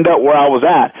I would end up where I was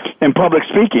at in public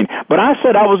speaking. But I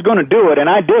said I was going to do it, and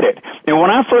I did it. And when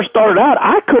I first started out,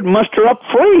 I could muster up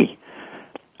free.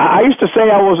 I used to say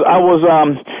I'd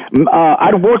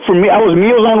work for me. I was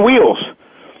Meals on Wheels.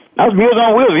 I was Meals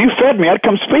on Wheels. If you fed me, I'd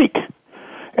come speak.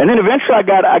 And then eventually I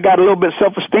got a little bit of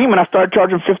self-esteem, and I started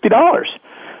charging $50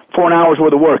 for an hour's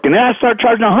worth of work. And then I started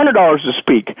charging $100 to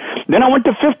speak. Then I went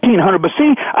to $1,500. But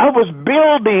see, I was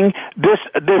building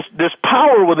this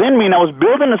power within me, and I was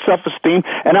building the self-esteem,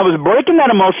 and I was breaking that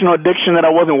emotional addiction that I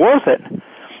wasn't worth it,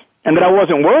 and that I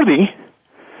wasn't worthy.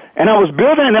 And I was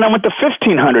building, and then I went to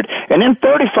 $1,500, and then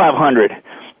 $3,500,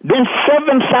 then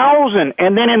 $7,000,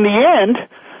 and then in the end,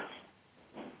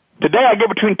 today I get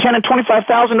between $10,000 and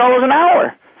 $25,000 an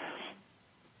hour.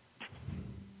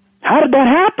 How did that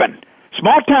happen?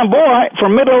 Small town boy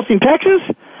from Midlothian, Texas.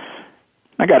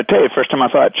 I got to tell you, first time I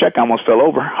saw that check, I almost fell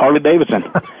over. Harley Davidson.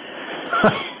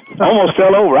 Almost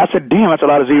fell over. I said, "Damn, that's a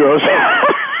lot of zeros."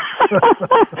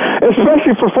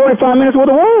 Especially for 45 minutes worth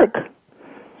of work.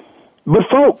 But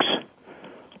folks,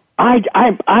 I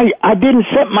didn't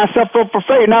set myself up for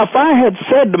failure. Now, if I had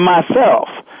said to myself,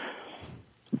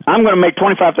 "I'm going to make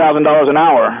 $25,000 an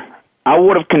hour," I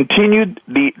would have continued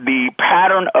the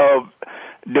pattern of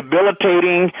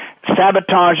debilitating,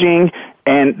 sabotaging,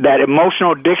 and that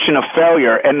emotional addiction of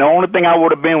failure. And the only thing I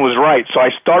would have been was right. So I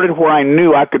started where I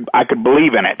knew I could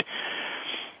believe in it.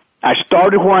 I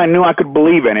started where I knew I could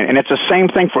believe in it. And it's the same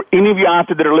thing for any of you out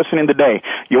there that are listening today.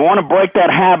 You want to break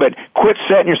that habit, quit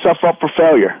setting yourself up for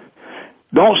failure.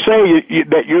 Don't say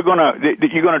that you're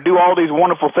gonna do all these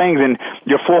wonderful things and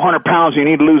you're 400 pounds and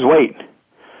you need to lose weight.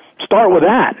 Start with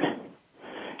that.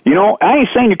 I ain't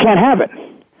saying you can't have it.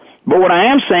 But what I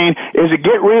am saying is to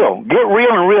get real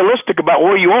and realistic about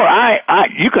where you are.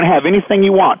 You can have anything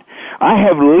you want. I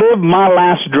have lived my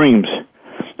last dreams.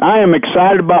 I am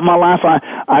excited about my life.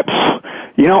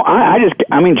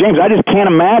 James, I just can't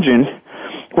imagine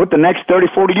what the next 30,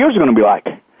 40 years are going to be like.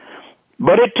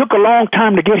 But it took a long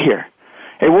time to get here.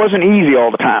 It wasn't easy all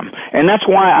the time. And that's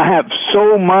why I have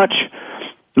so much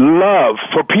love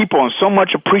for people and so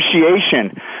much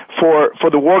appreciation for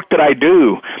the work that I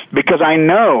do, because I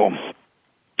know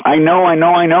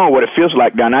what it feels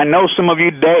like, Don. I know some of you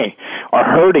today are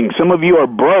hurting. Some of you are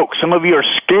broke. Some of you are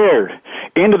scared.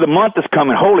 End of the month is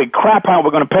coming. Holy crap, how are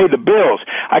we going to pay the bills?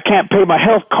 I can't pay my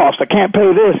health costs. I can't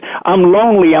pay this. I'm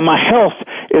lonely and my health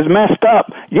is messed up.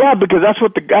 Yeah, because that's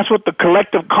what the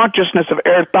collective consciousness of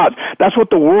air thoughts. That's what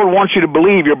the world wants you to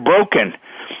believe. You're broken.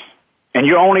 And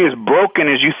you're only as broken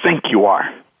as you think you are.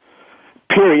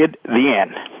 Period. The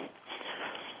end.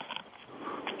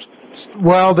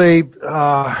 Well,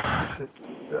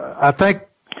 I think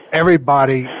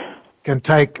everybody can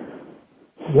take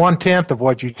 1/10 of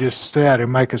what you just said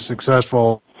and make a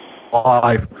successful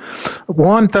life.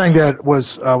 One thing that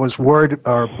I was worried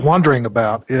or wondering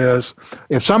about is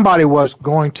if somebody was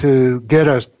going to get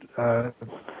a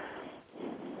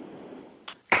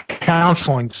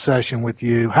counseling session with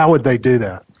you, how would they do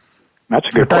that? That's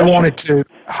a good question. If they wanted to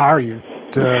hire you.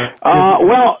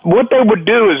 Well, what they would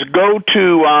do is go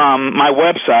to my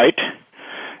website,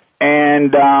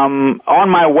 and on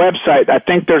my website, I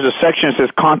think there's a section that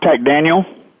says Contact Daniel,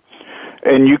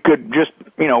 and you could just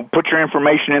put your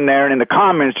information in there, and in the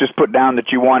comments, just put down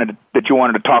that you wanted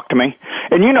to talk to me.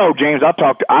 And James,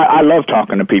 I love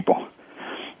talking to people.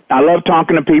 I love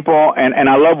talking to people, and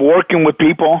I love working with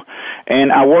people,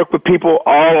 and I work with people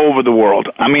all over the world.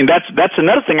 That's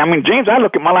another thing. James, I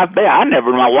look at my life today. I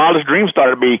never in my wildest dreams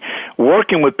started to be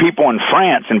working with people in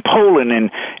France and Poland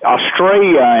and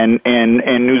Australia and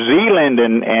New Zealand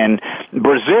and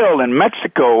Brazil and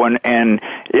Mexico and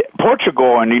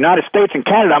Portugal and the United States and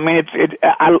Canada.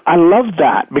 I love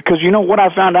that, because what I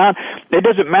found out? It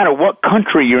doesn't matter what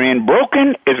country you're in.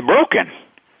 Broken is broken.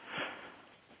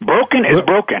 Broken is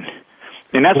broken.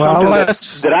 And that's something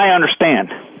that I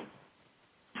understand.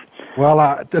 Well,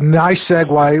 a nice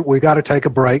segue. We got to take a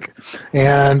break.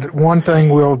 And one thing,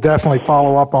 we'll definitely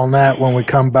follow up on that when we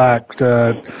come back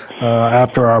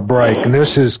after our break. And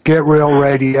this is Get Real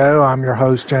Radio. I'm your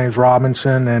host, James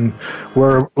Robinson, and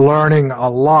we're learning a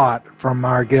lot from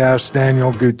our guest,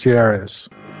 Daniel Gutierrez.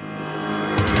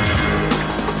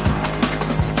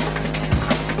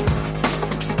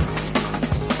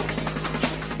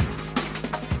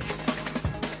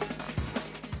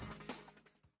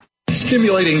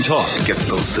 Stimulating talk gets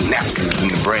those synapses in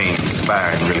the brain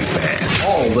firing really fast.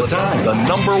 All the time. The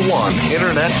 #1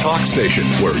 internet talk station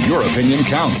where your opinion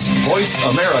counts.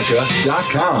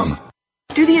 VoiceAmerica.com.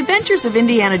 Do the adventures of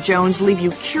Indiana Jones leave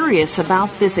you curious about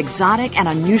this exotic and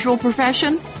unusual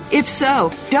profession? If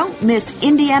so, don't miss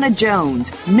Indiana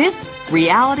Jones, Myth,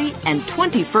 Reality, and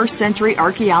 21st Century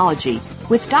Archaeology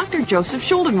with Dr. Joseph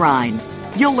Schuldenrein.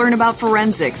 You'll learn about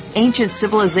forensics, ancient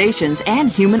civilizations, and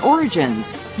human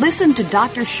origins. Listen to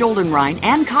Dr. Schuldenrein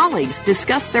and colleagues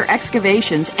discuss their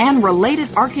excavations and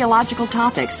related archaeological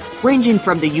topics, ranging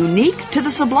from the unique to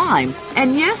the sublime,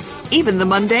 and yes, even the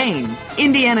mundane.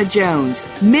 Indiana Jones,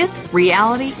 Myth,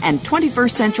 Reality, and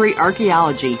 21st Century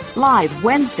Archaeology, live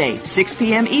Wednesday, 6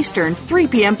 p.m. Eastern, 3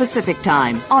 p.m. Pacific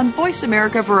Time on Voice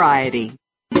America Variety.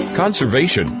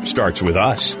 Conservation starts with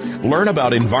us. Learn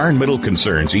about environmental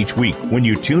concerns each week when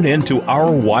you tune in to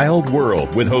Our Wild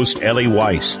World with host Ellie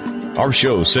Weiss. Our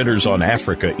show centers on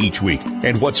Africa each week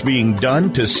and what's being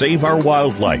done to save our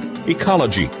wildlife,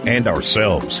 ecology, and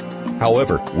ourselves.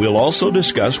 However, we'll also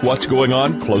discuss what's going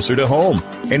on closer to home.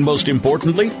 And most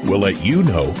importantly, we'll let you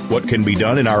know what can be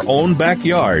done in our own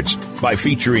backyards by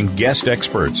featuring guest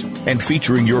experts and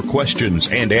featuring your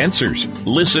questions and answers.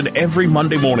 Listen every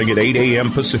Monday morning at 8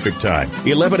 a.m. Pacific Time,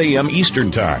 11 a.m.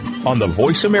 Eastern Time on the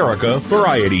Voice America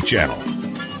Variety Channel.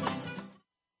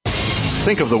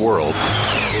 Think of the world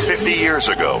 50 years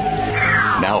ago.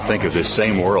 Now think of this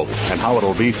same world and how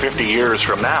it'll be 50 years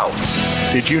from now.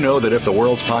 Did you know that if the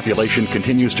world's population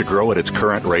continues to grow at its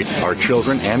current rate, our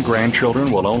children and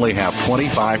grandchildren will only have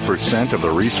 25% of the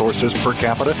resources per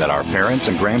capita that our parents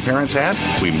and grandparents had?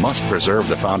 We must preserve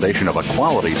the foundation of a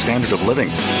quality standard of living.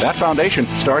 That foundation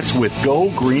starts with Go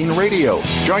Green Radio.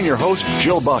 Join your host,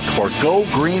 Jill Buck, for Go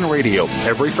Green Radio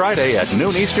every Friday at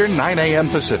noon Eastern, 9 a.m.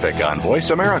 Pacific on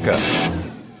Voice America.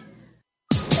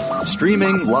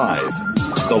 Streaming live.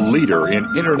 The leader in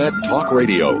Internet talk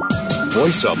radio.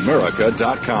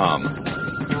 VoiceAmerica.com.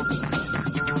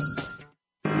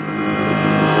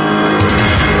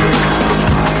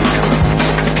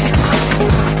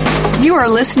 You are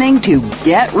listening to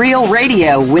Get Real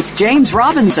Radio with James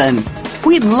Robinson.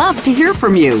 We'd love to hear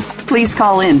from you. Please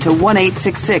call in to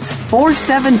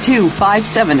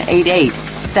 1-866-472-5788.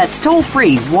 That's toll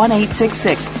free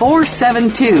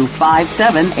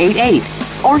 1-866-472-5788.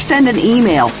 Or send an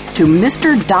email to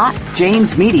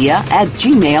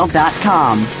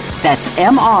mr.jamesmedia@gmail.com. That's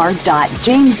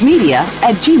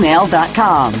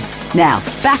mr.jamesmedia@gmail.com. Now,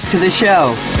 back to the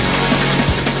show.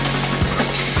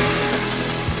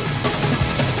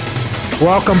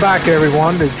 Welcome back,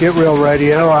 everyone, to Get Real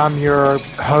Radio. I'm your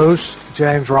host,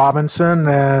 James Robinson,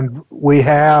 and we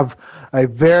have a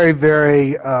very,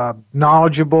 very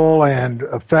knowledgeable and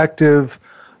effective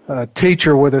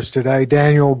teacher with us today,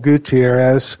 Daniel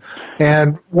Gutierrez.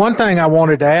 And one thing I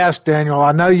wanted to ask, Daniel,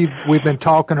 I know we've been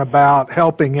talking about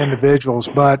helping individuals,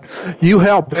 but you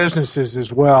help businesses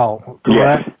as well,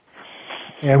 correct? Yes.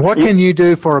 And what can you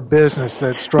do for a business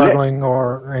that's struggling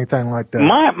or anything like that?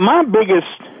 My biggest,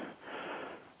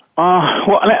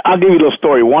 well, I'll give you a little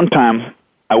story. One time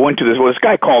I went to this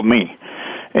guy called me.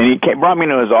 And he brought me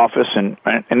into his office, and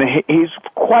he's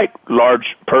quite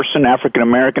large person, African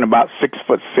American, about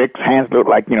 6'6", hands look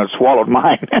like swallowed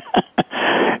mine.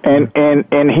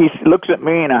 and he looks at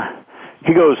me and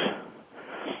he goes,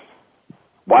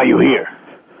 "Why are you here?"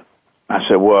 I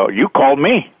said, "Well, you called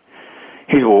me."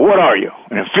 He said, "Well, what are you,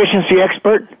 an efficiency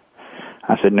expert?"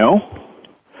 I said, "No."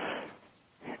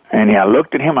 And I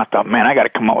looked at him. I thought, man, I got to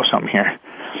come up with something here.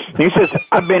 And he says,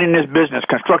 "I've been in this business,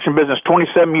 construction business,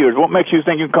 27 years. What makes you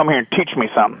think you can come here and teach me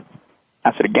something?"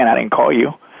 I said, "Again, I didn't call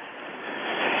you."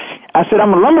 I said,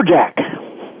 "I'm a lumberjack."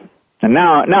 And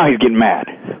now he's getting mad.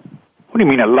 "What do you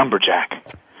mean a lumberjack?"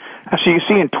 I said, "You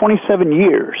see, in 27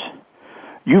 years,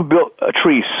 you built a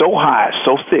tree so high,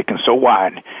 so thick, and so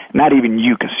wide, not even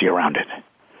you can see around it.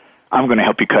 I'm going to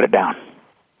help you cut it down."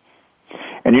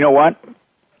 And you know what?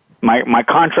 My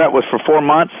contract was for 4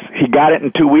 months. He got it in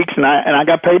 2 weeks, and I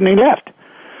got paid, and he left.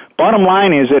 Bottom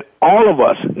line is that all of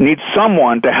us need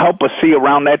someone to help us see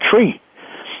around that tree.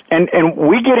 And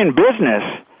we get in business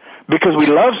because we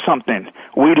love something.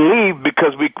 We leave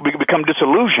because we become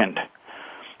disillusioned.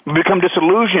 We become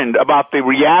disillusioned about the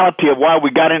reality of why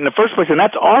we got in the first place, and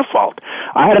that's our fault.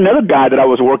 I had another guy that I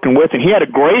was working with, and he had a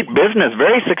great business,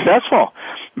 very successful,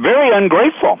 very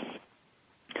ungrateful.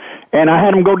 And I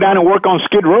had him go down and work on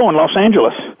Skid Row in Los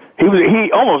Angeles. He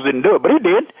almost didn't do it, but he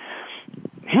did.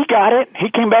 He got it. He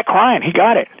came back crying. He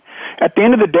got it. At the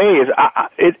end of the day,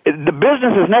 the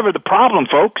business is never the problem,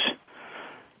 folks.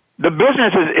 The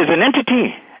business is an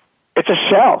entity. It's a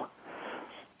shell.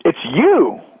 It's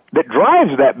you that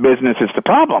drives that business is the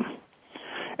problem.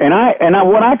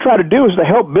 What I try to do is to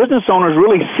help business owners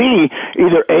really see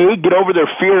either A, get over their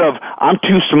fear of, I'm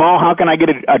too small, how can I get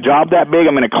a job that big,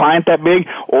 I'm in a client that big,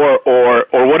 or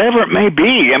whatever it may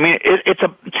be. I mean,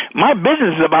 my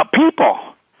business is about people.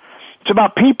 It's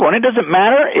about people, and it doesn't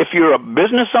matter if you're a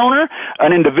business owner,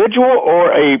 an individual,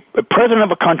 or a president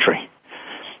of a country.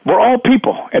 We're all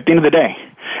people at the end of the day.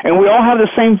 And we all have the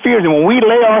same fears, and when we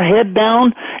lay our head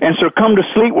down and succumb to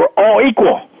sleep, we're all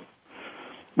equal.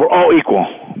 We're all equal.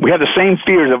 We have the same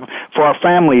fears for our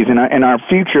families and our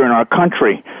future and our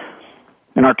country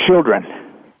and our children.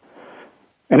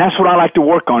 And that's what I like to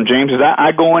work on, James, is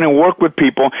I go in and work with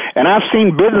people, and I've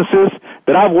seen businesses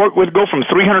that I've worked with go from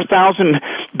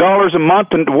 $300,000 a month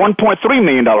to $1.3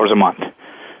 million a month.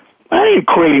 I didn't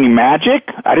create any magic.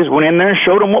 I just went in there and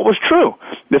showed them what was true.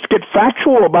 Let's get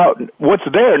factual about what's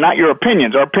there, not your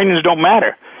opinions. Our opinions don't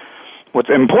matter. What's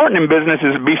important in business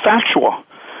is to be factual.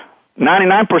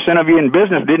 99% of you in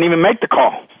business didn't even make the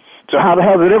call. So how the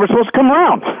hell is it ever supposed to come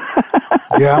around?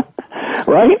 Yeah.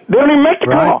 Right? They don't even make the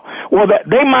call. Well,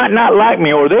 they might not like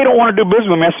me, or they don't want to do business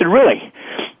with me. I said, really?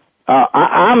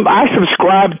 I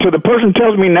subscribe to the person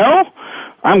tells me no,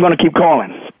 I'm going to keep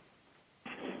calling.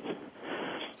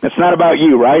 It's not about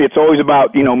you, right? It's always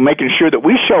about, making sure that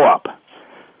we show up.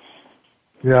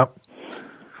 Yeah.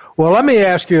 Well, let me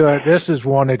ask you, this is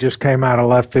one that just came out of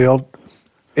left field.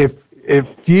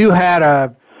 If you had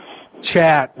a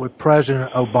chat with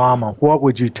President Obama, what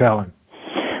would you tell him?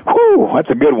 Whew,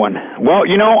 that's a good one. Well,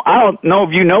 I don't know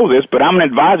if you know this, but I'm an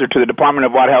advisor to the Department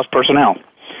of White House Personnel.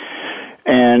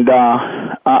 And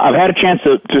I've had a chance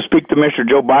to speak to Mr.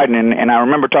 Joe Biden, and I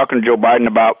remember talking to Joe Biden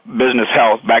about business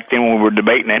health back then when we were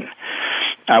debating it.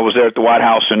 I was there at the White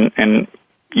House, and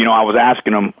I was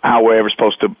asking them how we're ever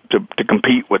supposed to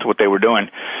compete with what they were doing.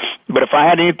 But if I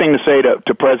had anything to say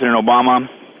to President Obama,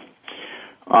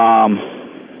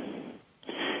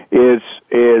 is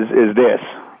this: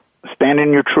 stand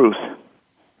in your truth,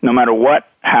 no matter what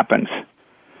happens.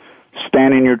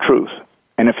 Stand in your truth.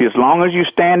 And as long as you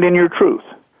stand in your truth,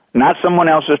 not someone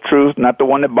else's truth, not the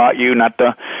one that bought you, not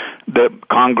the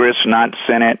Congress, not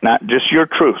Senate, not just your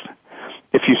truth.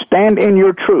 If you stand in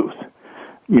your truth,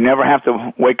 you never have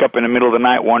to wake up in the middle of the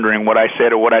night wondering what I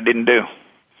said or what I didn't do.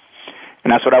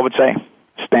 And that's what I would say.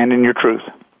 Stand in your truth.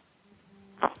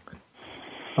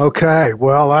 Okay.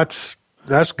 Well, that's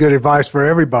good advice for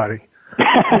everybody.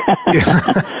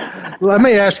 Let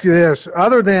me ask you this.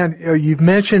 Other than you've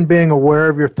mentioned being aware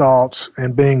of your thoughts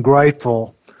and being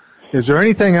grateful, is there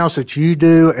anything else that you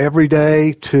do every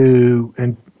day to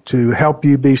help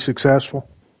you be successful?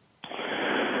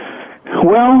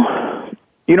 Well,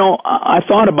 I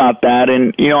thought about that,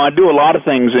 and I do a lot of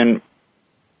things, and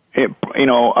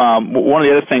one of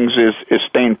the other things is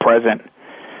staying present,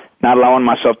 not allowing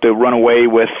myself to run away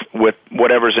with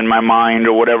whatever's in my mind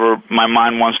or whatever my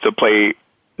mind wants to play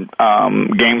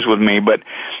games with me. But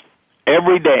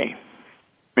every day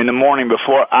in the morning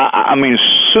before,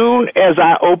 soon as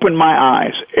I open my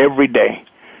eyes, every day,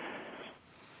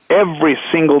 every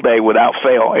single day without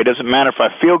fail, it doesn't matter if I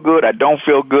feel good, I don't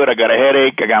feel good, I got a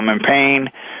headache, I'm in pain,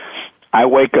 I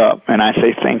wake up and I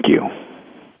say thank you,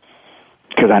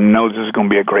 because I know this is going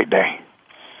to be a great day.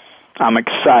 I'm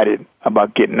excited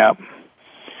about getting up.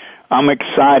 I'm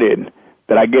excited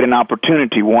that I get an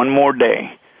opportunity one more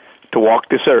day to walk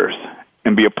this earth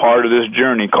and be a part of this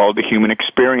journey called the human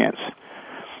experience.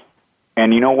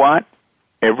 And you know what?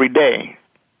 Every day,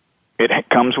 it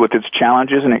comes with its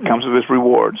challenges and it comes with its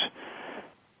rewards.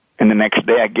 And the next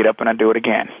day, I get up and I do it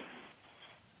again.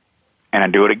 And I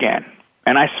do it again.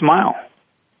 And I smile.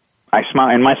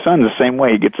 And my son's the same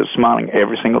way. He gets up smiling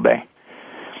every single day.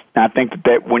 And I think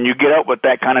that when you get up with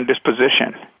that kind of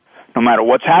disposition, no matter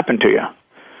what's happened to you,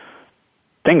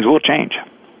 things will change.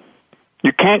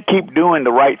 You can't keep doing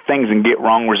the right things and get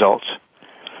wrong results.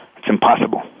 It's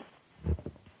impossible.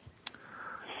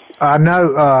 I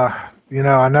know, I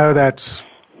know that's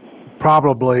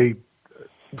probably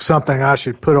something I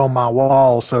should put on my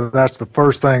wall, so that's the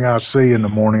first thing I see in the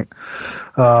morning,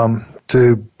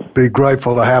 to be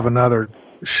grateful to have another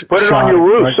Put it on your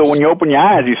roof so when you open your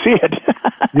eyes, you see it.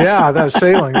 Yeah, that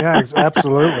ceiling. Yeah,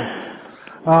 absolutely.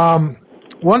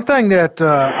 One thing that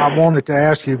I wanted to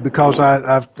ask you, because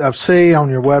I've seen on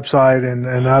your website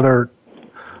and other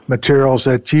materials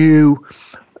that you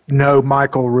know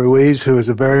Michael Ruiz, who is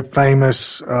a very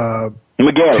famous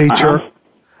teacher.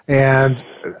 And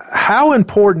how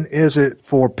important is it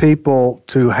for people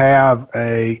to have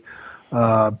a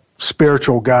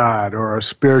spiritual guide or a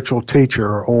spiritual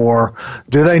teacher, or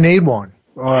do they need one?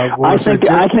 I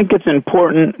think it's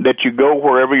important that you go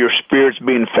wherever your spirit's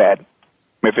being fed.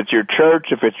 If it's your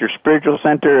church, if it's your spiritual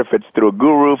center, if it's through a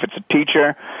guru, if it's a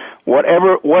teacher,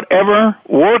 whatever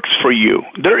works for you.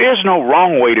 There is no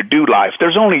wrong way to do life.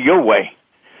 There's only your way.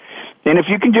 And if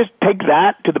you can just take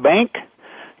that to the bank,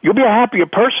 you'll be a happier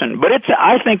person. But it's,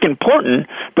 I think, important.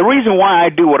 The reason why I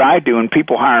do what I do and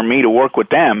people hire me to work with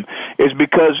them is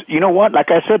because, you know what, like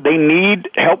I said, they need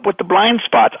help with the blind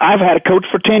spots. I've had a coach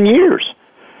for 10 years.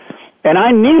 And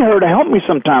I need her to help me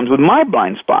sometimes with my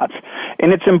blind spots.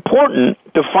 And it's important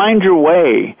to find your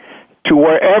way to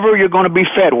wherever you're going to be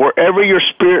fed, wherever your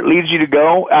spirit leads you to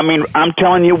go. I mean, I'm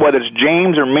telling you, whether it's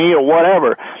James or me or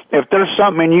whatever, if there's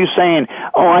something in you saying,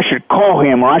 oh, I should call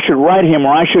him, or I should write him,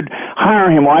 or I should hire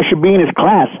him, or I should be in his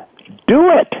class, do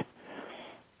it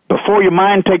before your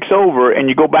mind takes over and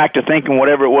you go back to thinking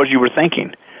whatever it was you were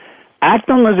thinking. Act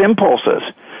on those impulses.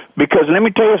 Because let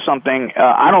me tell you something,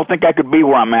 I don't think I could be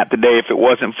where I'm at today if it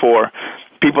wasn't for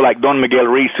people like Don Miguel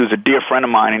Reese, who's a dear friend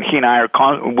of mine, and he and I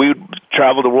we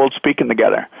travel the world speaking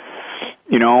together,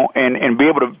 you know, and be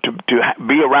able to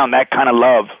be around that kind of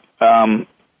love.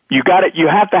 You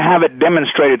have to have it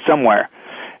demonstrated somewhere.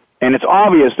 And it's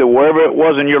obvious that wherever it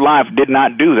was in your life did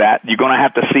not do that, you're going to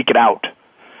have to seek it out.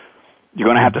 You're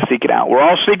going to have to seek it out. We're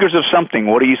all seekers of something.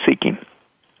 What are you seeking?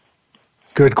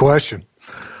 Good question.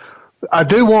 I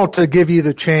do want to give you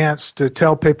the chance to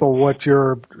tell people what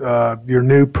your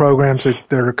new programs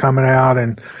that are coming out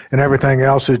and everything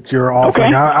else that you're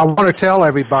offering. Okay. I want to tell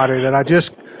everybody that I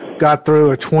just got through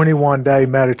a 21-day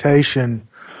meditation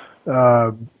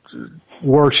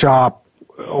workshop,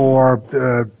 or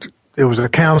it was a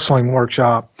counseling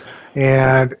workshop,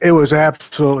 and it was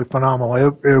absolutely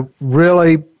phenomenal. It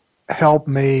really helped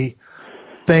me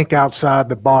think outside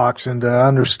the box and to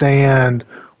understand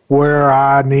where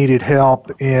I needed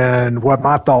help in what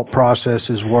my thought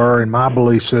processes were and my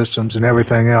belief systems and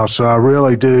everything else. So I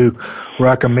really do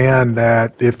recommend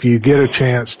that if you get a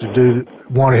chance to do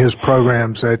one of his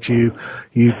programs, that you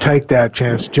take that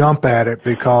chance, jump at it,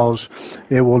 because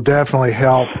it will definitely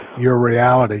help your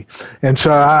reality. And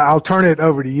so I'll turn it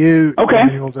over to you, okay,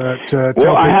 Daniel, to tell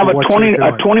people I have what you're doing.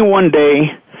 A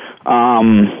 21-day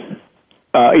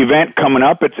event coming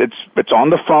up. It's on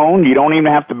the phone. You don't even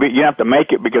have to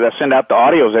make it, because I send out the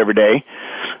audios every day.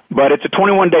 But it's a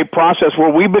 21-day process where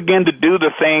we begin to do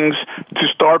the things to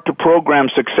start to program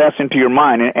success into your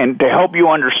mind and to help you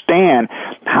understand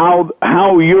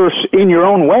how you're in your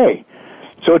own way.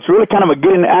 So it's really kind of a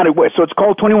getting out of way. So it's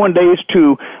called 21 Days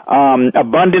to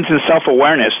Abundance and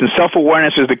Self-Awareness. And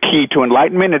self-awareness is the key to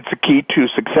enlightenment. It's the key to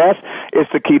success.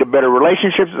 It's the key to better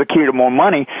relationships. It's the key to more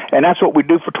money. And that's what we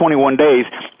do for 21 days.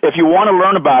 If you want to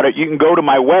learn about it, you can go to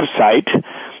my website.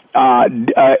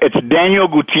 It's Daniel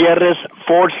Gutierrez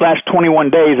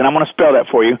 /21 days. And I'm going to spell that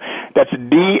for you. That's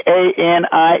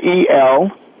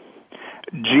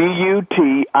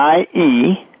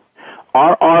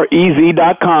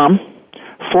DanielGutierrez.com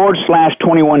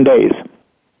 /21 days.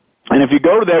 And if you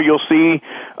go to there, you'll see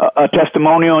a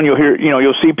testimonial, and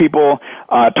you'll see people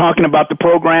talking about the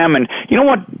program. And you know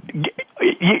what?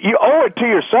 You owe it to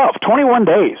yourself. 21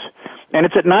 days. And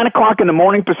it's at 9 o'clock in the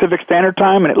morning Pacific Standard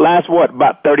Time, and it lasts,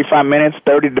 about 35 minutes,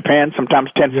 30 depends,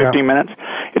 sometimes 10, 15 minutes.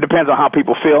 It depends on how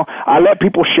people feel. I let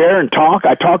people share and talk.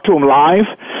 I talk to them live.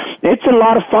 It's a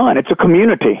lot of fun. It's a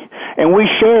community. And we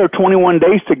share 21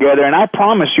 days together, and I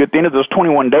promise you at the end of those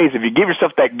 21 days, if you give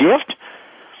yourself that gift,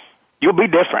 you'll be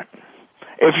different.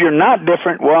 If you're not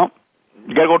different, well,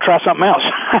 you got to go try something else.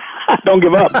 Don't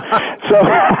give up. So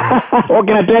what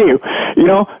can I tell you?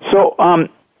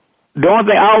 The only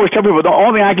thing I always tell people, the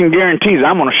only thing I can guarantee is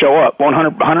I'm going to show up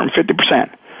 150%.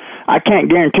 I can't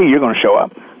guarantee you're going to show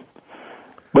up.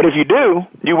 But if you do,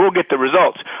 you will get the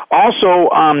results. Also,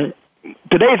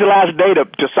 today's the last day to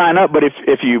sign up, but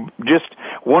if you just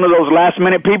one of those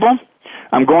last-minute people,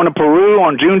 I'm going to Peru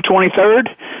on June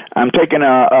 23rd. I'm taking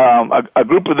a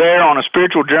group there on a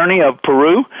spiritual journey of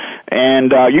Peru,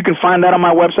 and you can find that on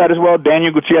my website as well,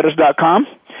 DanielGutierrez.com.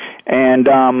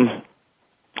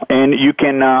 And you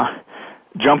can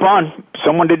jump on.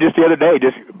 Someone did just the other day,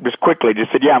 just quickly,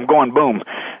 just said, yeah, I'm going, boom.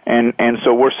 And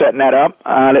so we're setting that up.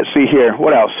 Let's see here.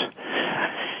 What else?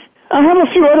 I have a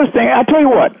few other things. I tell you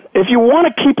what, if you want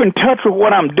to keep in touch with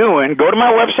what I'm doing, go to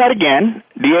my website again,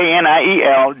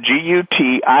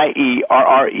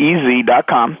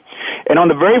 DanielGutierrez.com. And on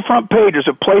the very front page, there's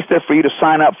a place there for you to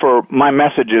sign up for my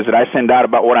messages that I send out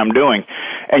about what I'm doing.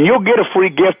 And you'll get a free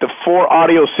gift of 4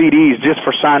 audio CDs just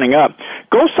for signing up.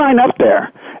 Go sign up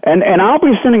there. And I'll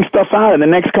be sending stuff out in the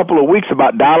next couple of weeks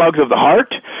about Dialogues of the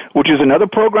Heart, which is another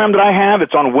program that I have.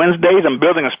 It's on Wednesdays. I'm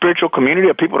building a spiritual community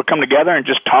of people to come together and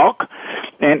just talk.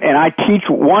 And I teach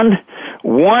one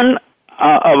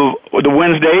of the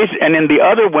Wednesdays, and then the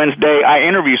other Wednesday I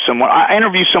interview someone. I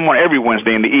interview someone every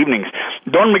Wednesday in the evenings.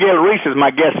 Don Miguel Ruiz is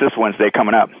my guest this Wednesday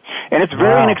coming up, and it's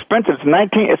very inexpensive.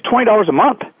 It's $20 a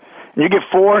month. And you get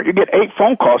 8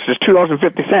 phone calls. It's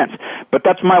 $2.50. But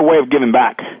that's my way of giving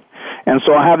back. And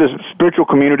so I have this spiritual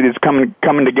community that's coming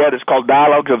together. It's called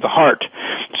Dialogues of the Heart.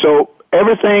 So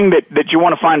everything that you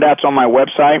want to find out is on my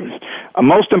website.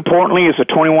 Most importantly is a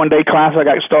 21-day class I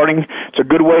got starting. It's a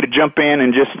good way to jump in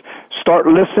and just start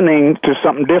listening to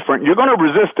something different. You're going to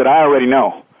resist it, I already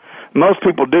know. Most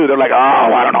people do. They're like,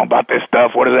 I don't know about this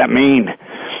stuff. What does that mean?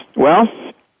 Well,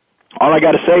 all I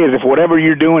got to say is if whatever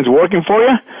you're doing is working for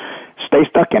you, stay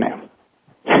stuck in it.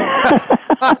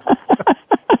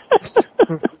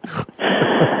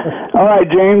 All right,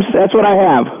 James, that's what I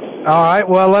have. All right,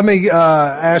 well, let me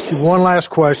ask you one last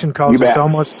question because it's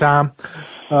almost time.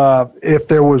 If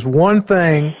there was one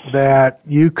thing that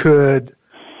you could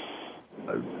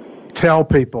tell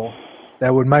people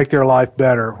that would make their life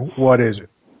better, what is it?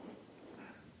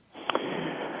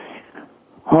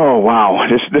 Oh, wow.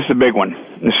 This is a big one.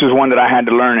 This is one that I had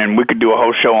to learn, and we could do a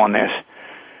whole show on this.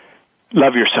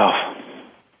 Love yourself.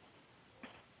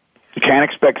 You can't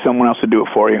expect someone else to do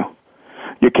it for you.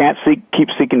 You can't keep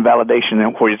seeking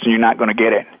validation for you, so you're not going to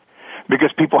get it.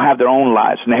 Because people have their own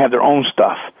lives, and they have their own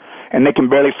stuff, and they can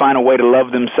barely find a way to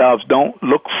love themselves. Don't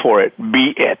look for it.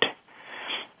 Be it.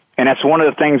 And that's one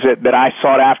of the things that I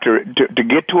sought after, to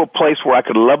get to a place where I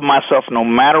could love myself no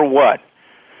matter what.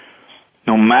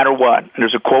 No matter what.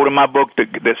 There's a quote in my book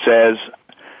that says,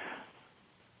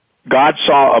 God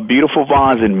saw a beautiful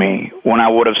vase in me when I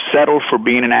would have settled for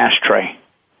being an ashtray.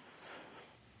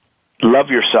 Love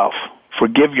yourself.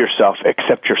 Forgive yourself.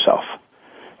 Accept yourself.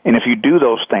 And if you do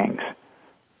those things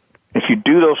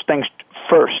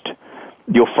first,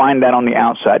 you'll find that on the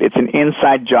outside. It's an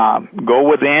inside job. Go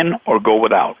within or go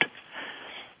without.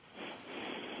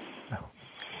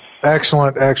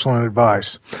 Excellent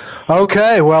advice.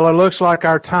 Okay, well, it looks like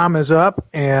our time is up.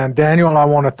 And, Daniel, I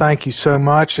want to thank you so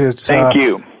much. Thank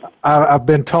you. I've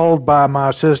been told by my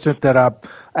assistant that I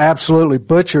absolutely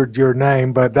butchered your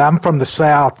name, but I'm from the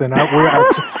South, and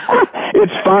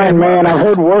it's fine, man. I've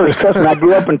heard worse. Trust me, I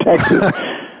grew up in Texas.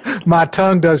 My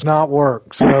tongue does not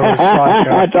work, so it's like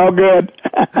it's all good.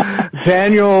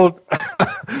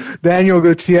 Daniel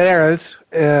Gutierrez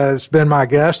has been my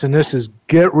guest, and this is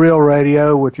Get Real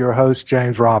Radio with your host,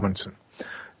 James Robinson.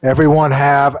 Everyone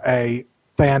have a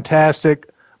fantastic,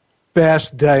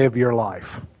 best day of your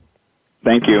life.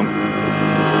 Thank you.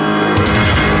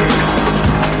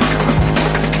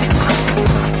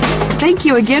 Thank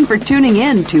you again for tuning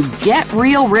in to Get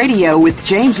Real Radio with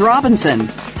James Robinson.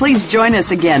 Please join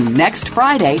us again next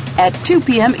Friday at 2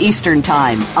 p.m. Eastern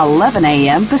Time, 11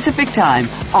 a.m. Pacific Time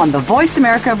on the Voice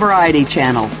America Variety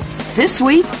Channel. This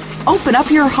week, open up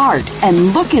your heart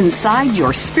and look inside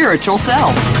your spiritual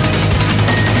self.